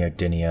silica,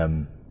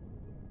 neodymium.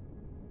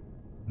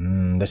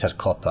 This has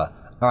copper.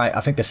 Alright,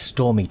 I think the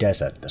stormy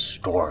desert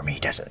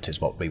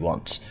is what we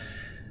want.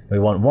 We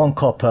want 1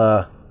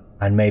 copper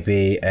and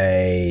maybe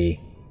a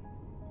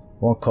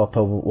 1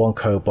 copper, 1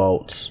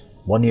 cobalt,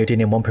 1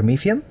 neodymium, 1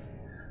 promethium?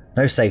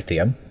 No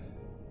sathium.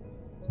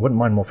 I wouldn't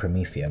mind more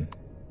promethium.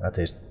 That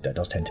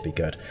does tend to be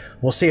good.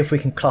 We'll see if we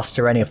can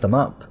cluster any of them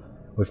up.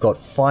 We've got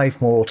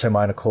 5 more auto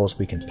miner cores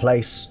we can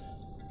place.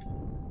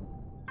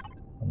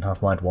 Wouldn't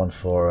have mind one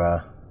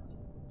for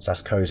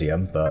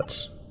Zascosium, but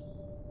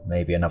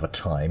maybe another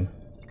time.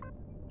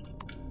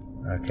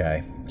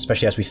 Okay,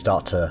 especially as we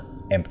start to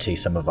empty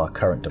some of our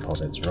current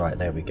deposits. Right,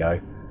 there we go.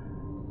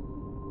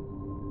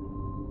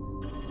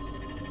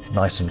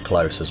 Nice and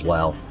close as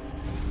well.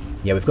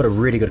 Yeah, we've got a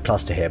really good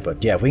cluster here,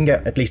 but yeah, if we can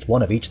get at least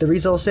one of each of the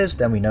resources,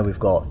 then we know we've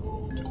got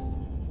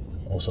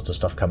all sorts of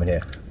stuff coming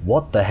here.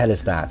 What the hell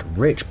is that?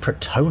 Rich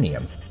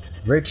plutonium.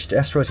 Rich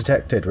asteroids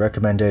detected.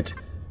 Recommended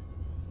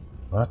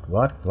What?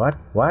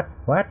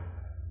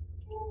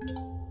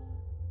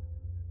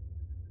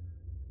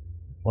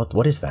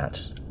 What is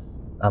that?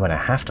 I'm gonna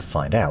have to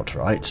find out,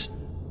 right?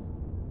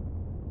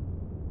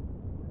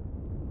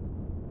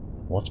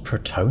 What's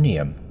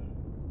plutonium?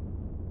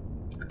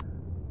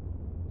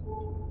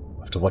 I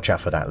have to watch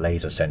out for that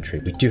laser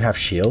sentry. We do have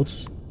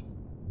shields.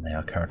 They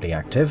are currently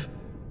active.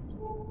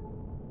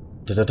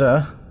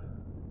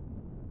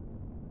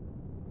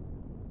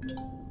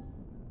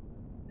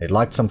 It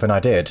liked something I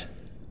did.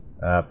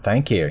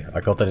 Thank you.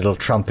 I got the little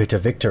trumpet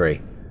of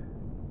victory.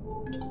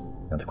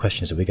 Now the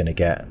question is, are we going to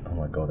get... Oh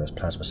my god, there's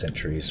plasma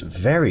sentries. All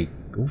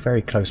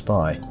very close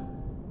by.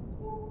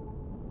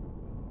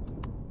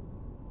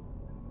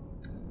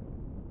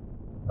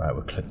 Right,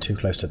 we're too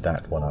close to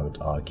that one, I would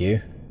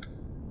argue.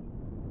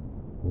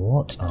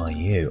 What are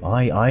you?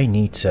 I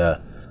need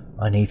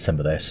some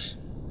of this.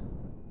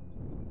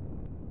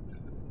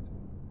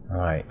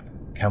 Right.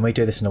 Can we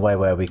do this in a way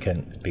where we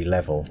can be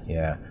level?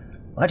 Yeah.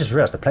 I just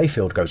realised the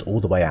playfield goes all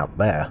the way out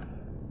there.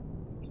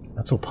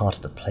 That's all part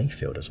of the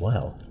playfield as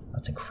well.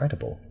 That's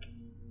incredible.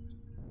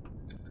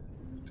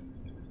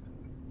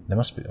 There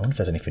must be... I wonder if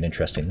there's anything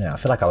interesting there. I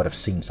feel like I would have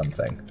seen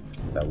something.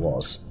 There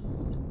was.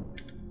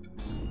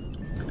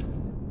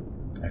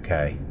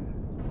 Okay.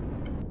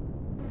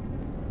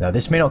 Now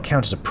this may not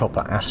count as a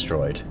proper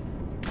asteroid.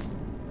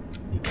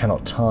 You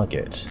cannot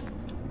target.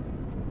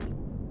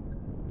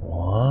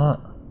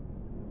 What?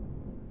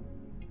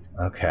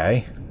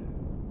 Okay.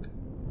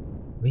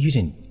 We're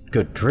using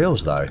good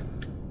drills though.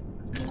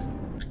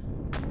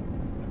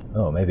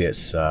 Oh, maybe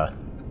it's, damn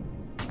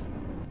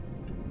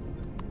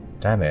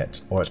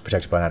it. Or it's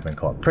protected by an admin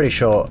core. Pretty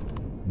sure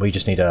we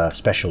just need a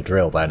special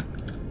drill then.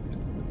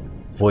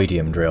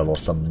 Voidium drill or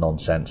some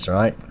nonsense,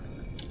 right?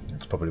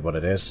 That's probably what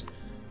it is.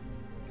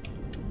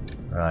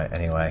 Right,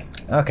 anyway.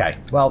 Okay,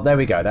 well, there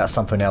we go. That's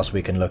something else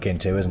we can look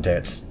into, isn't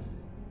it?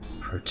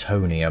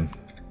 Plutonium.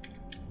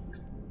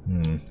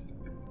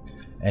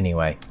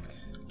 Anyway.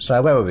 So,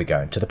 where were we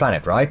going? To the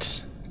planet,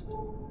 right?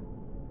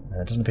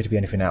 There doesn't appear to be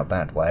anything out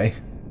that way.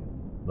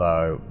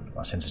 Though,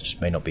 our sensors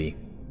just may not be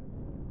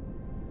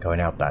going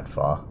out that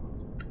far.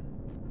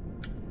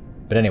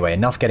 But anyway,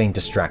 enough getting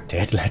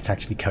distracted. Let's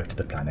actually go to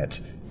the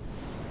planet.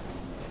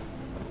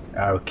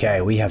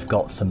 Okay, we have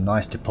got some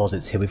nice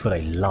deposits here. We've got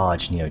a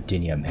large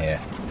neodymium here.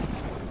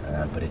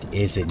 But it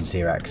is in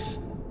Xerak's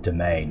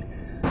domain.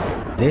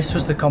 This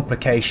was the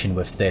complication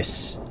with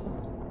this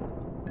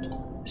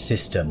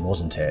system,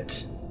 wasn't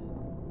it?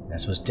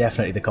 This was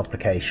definitely the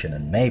complication,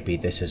 and maybe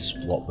this is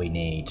what we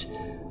need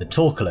the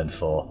Torquilin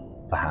for.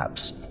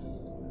 Perhaps.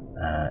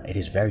 It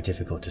is very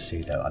difficult to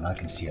see though, and I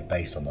can see a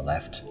base on the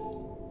left.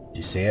 Do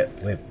you see it?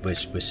 We're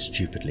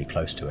stupidly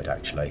close to it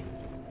actually.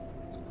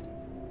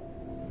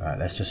 Alright,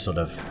 let's just sort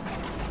of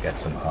get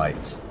some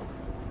heights.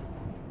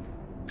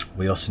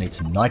 We also need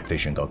some night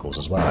vision goggles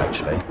as well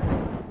actually.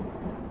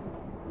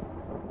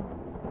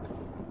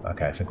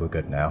 Okay, I think we're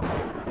good now.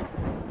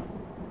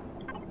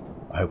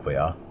 I hope we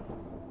are.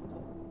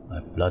 I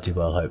bloody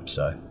well hope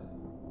so.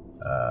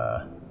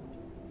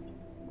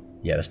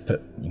 Yeah, let's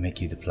make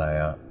you the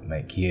player,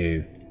 make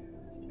you...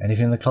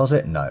 Anything in the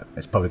closet? No,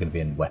 it's probably going to be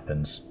in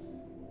weapons.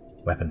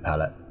 Weapon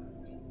palette.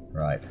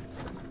 Right,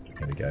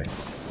 here we go.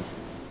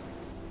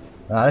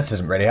 Ah, this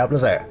isn't really help,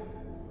 does it?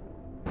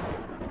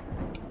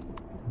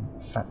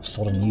 Fat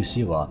sodden use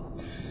you are.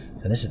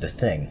 And this is the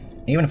thing.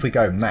 Even if we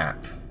go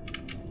map,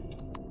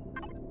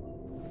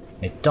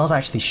 it does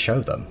actually show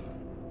them.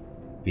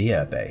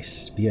 Beer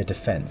base. Beer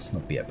defense,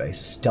 not beer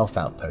base. A stealth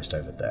outpost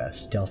over there.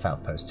 Stealth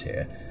outpost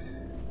here.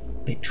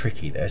 Bit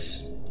tricky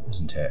this,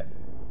 isn't it?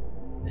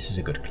 This is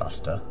a good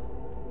cluster.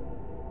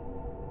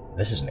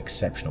 This is an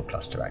exceptional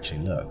cluster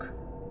actually, look.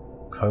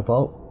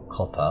 Cobalt,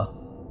 copper,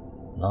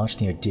 large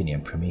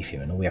neodymium,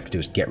 promethium, and all we have to do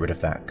is get rid of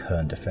that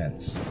Kern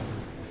defense.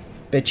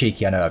 Bit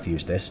cheeky, I know I've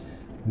used this.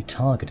 We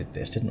targeted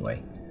this, didn't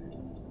we?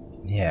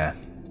 Yeah.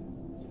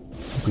 I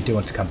think we do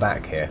want to come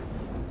back here.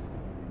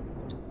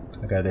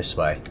 I'll go this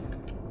way.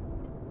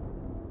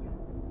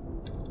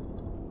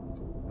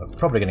 We're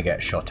probably going to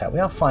get shot at. We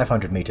are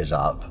 500 meters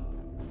up.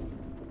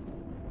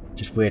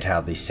 Just weird how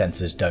these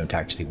sensors don't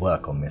actually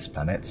work on this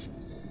planet.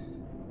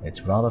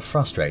 It's rather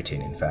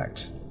frustrating, in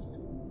fact.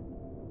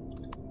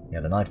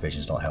 Yeah, the night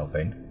vision's not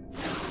helping.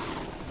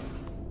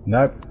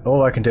 Nope,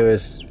 all I can do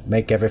is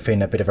make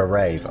everything a bit of a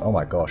rave. Oh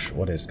my gosh,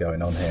 what is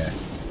going on here?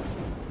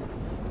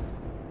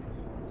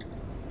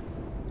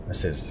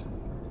 This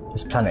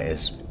planet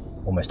is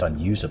almost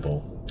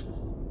unusable.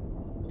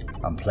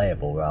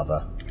 Unplayable,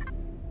 rather.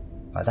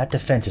 Right, that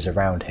defense is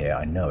around here,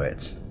 I know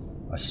it.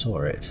 I saw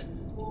it.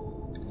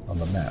 On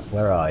the map.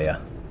 Where are you?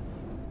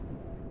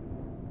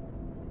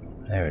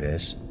 There it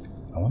is.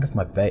 I wonder if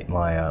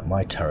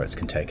my turrets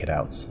can take it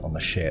out on the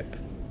ship.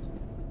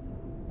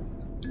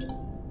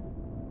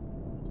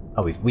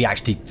 Oh, we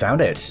actually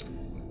found it.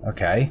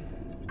 Okay.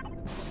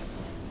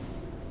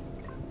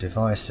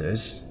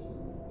 Devices.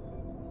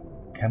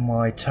 Can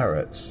my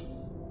turrets?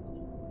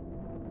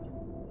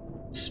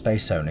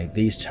 Space only.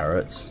 These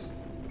turrets.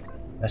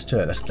 Let's do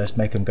it. Let's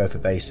make them go for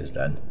bases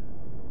then.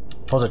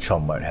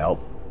 Positron won't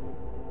help.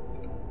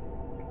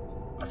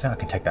 think I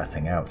can take that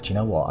thing out. Do you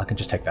know what? I can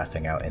just take that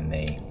thing out in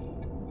the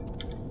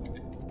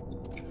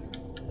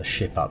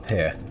ship up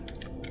here.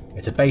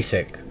 It's a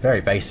basic,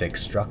 very basic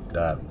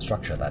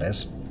structure, that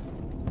is.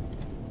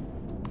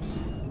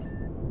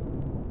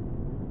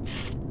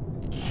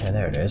 Yeah,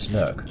 there it is,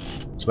 look.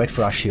 Let's wait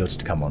for our shields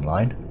to come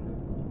online.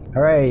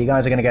 Hooray, you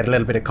guys are going to get a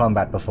little bit of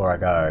combat before I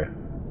go.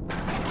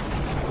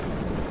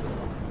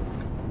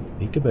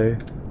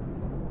 Peekaboo.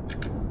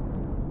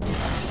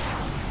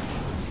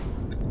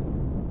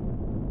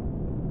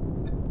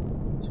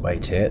 Let's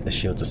wait here, the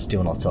shields are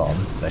still not on.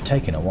 They're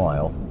taking a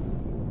while.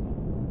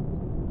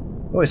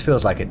 It always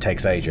feels like it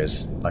takes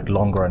ages, like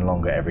longer and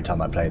longer every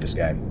time I play this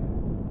game.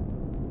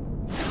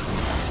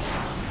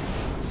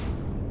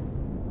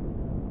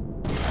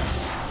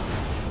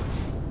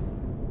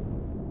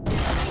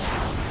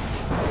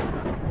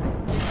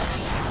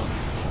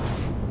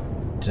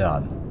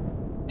 Done.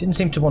 Didn't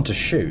seem to want to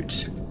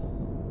shoot.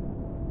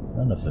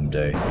 None of them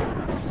do.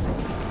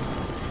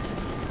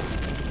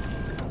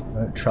 I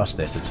don't trust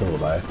this at all,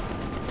 though.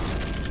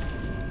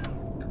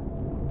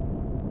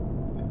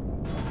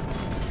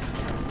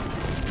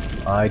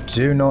 I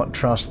do not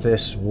trust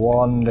this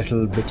one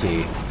little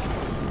bitty.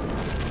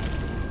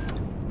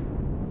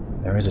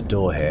 There is a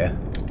door here.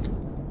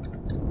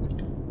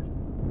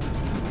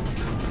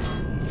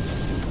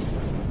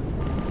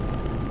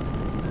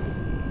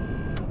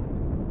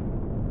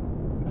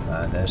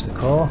 And there's the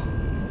core.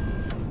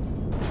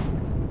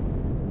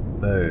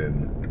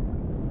 Boom.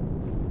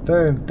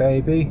 Boom,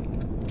 baby.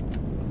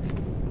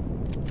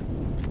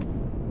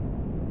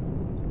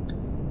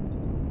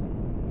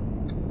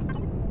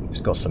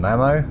 Just got some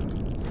ammo.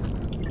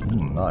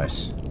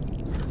 Nice.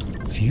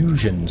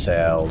 Fusion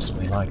cells.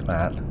 We like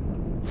that.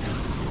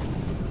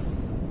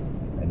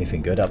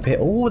 Anything good up here?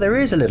 Oh, there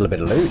is a little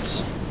bit of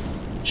loot.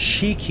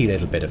 Cheeky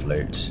little bit of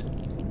loot.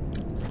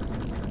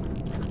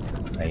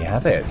 There you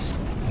have it.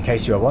 In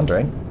case you are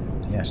wondering,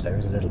 yes, there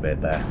is a little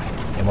bit there.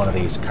 In one of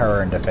these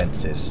current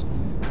defenses.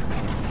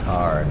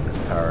 Alright,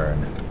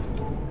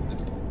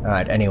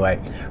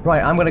 anyway.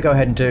 Right, I'm going to go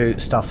ahead and do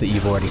stuff that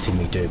you've already seen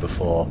me do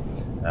before.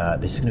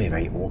 This is going to be a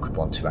very awkward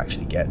one to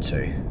actually get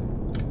to.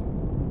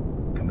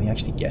 Can we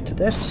actually get to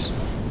this?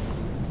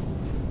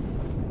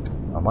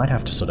 I might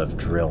have to sort of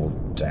drill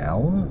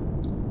down.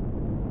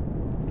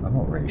 I'm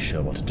not really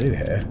sure what to do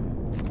here.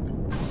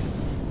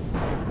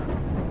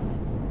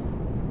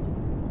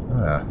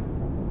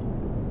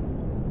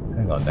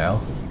 Hang on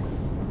now.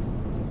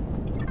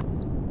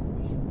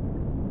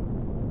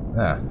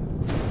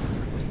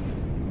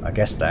 I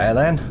guess there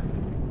then?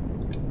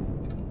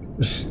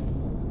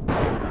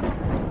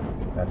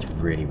 That's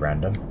really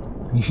random.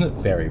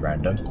 Very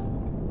random.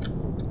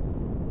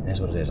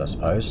 Here's what it is, I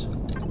suppose.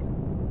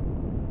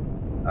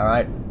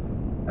 Alright.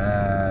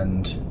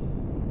 And...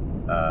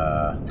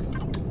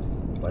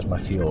 where's my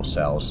fuel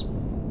cells?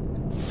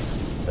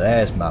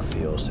 There's my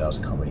fuel cells.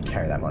 Can't really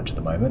carry that much at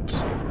the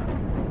moment.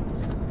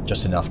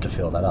 Just enough to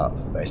fill that up,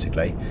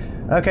 basically.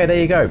 Okay, there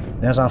you go.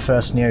 There's our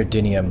first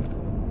neodymium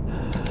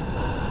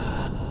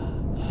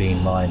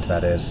being mined,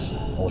 that is.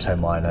 Auto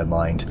miner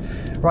mined.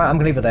 Right, I'm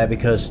going to leave it there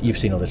because you've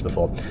seen all this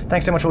before.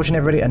 Thanks so much for watching,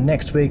 everybody, and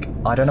next week,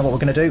 I don't know what we're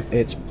going to do.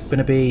 It's going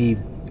to be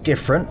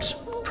different,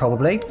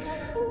 probably.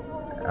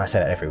 I say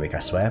that every week, I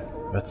swear.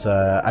 But,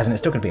 as in,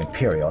 it's still going to be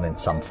Empyrion in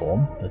some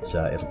form, but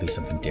it'll be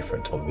something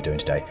different to what we'll be doing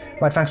today.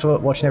 Right, thanks for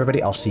watching,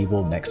 everybody. I'll see you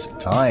all next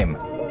time.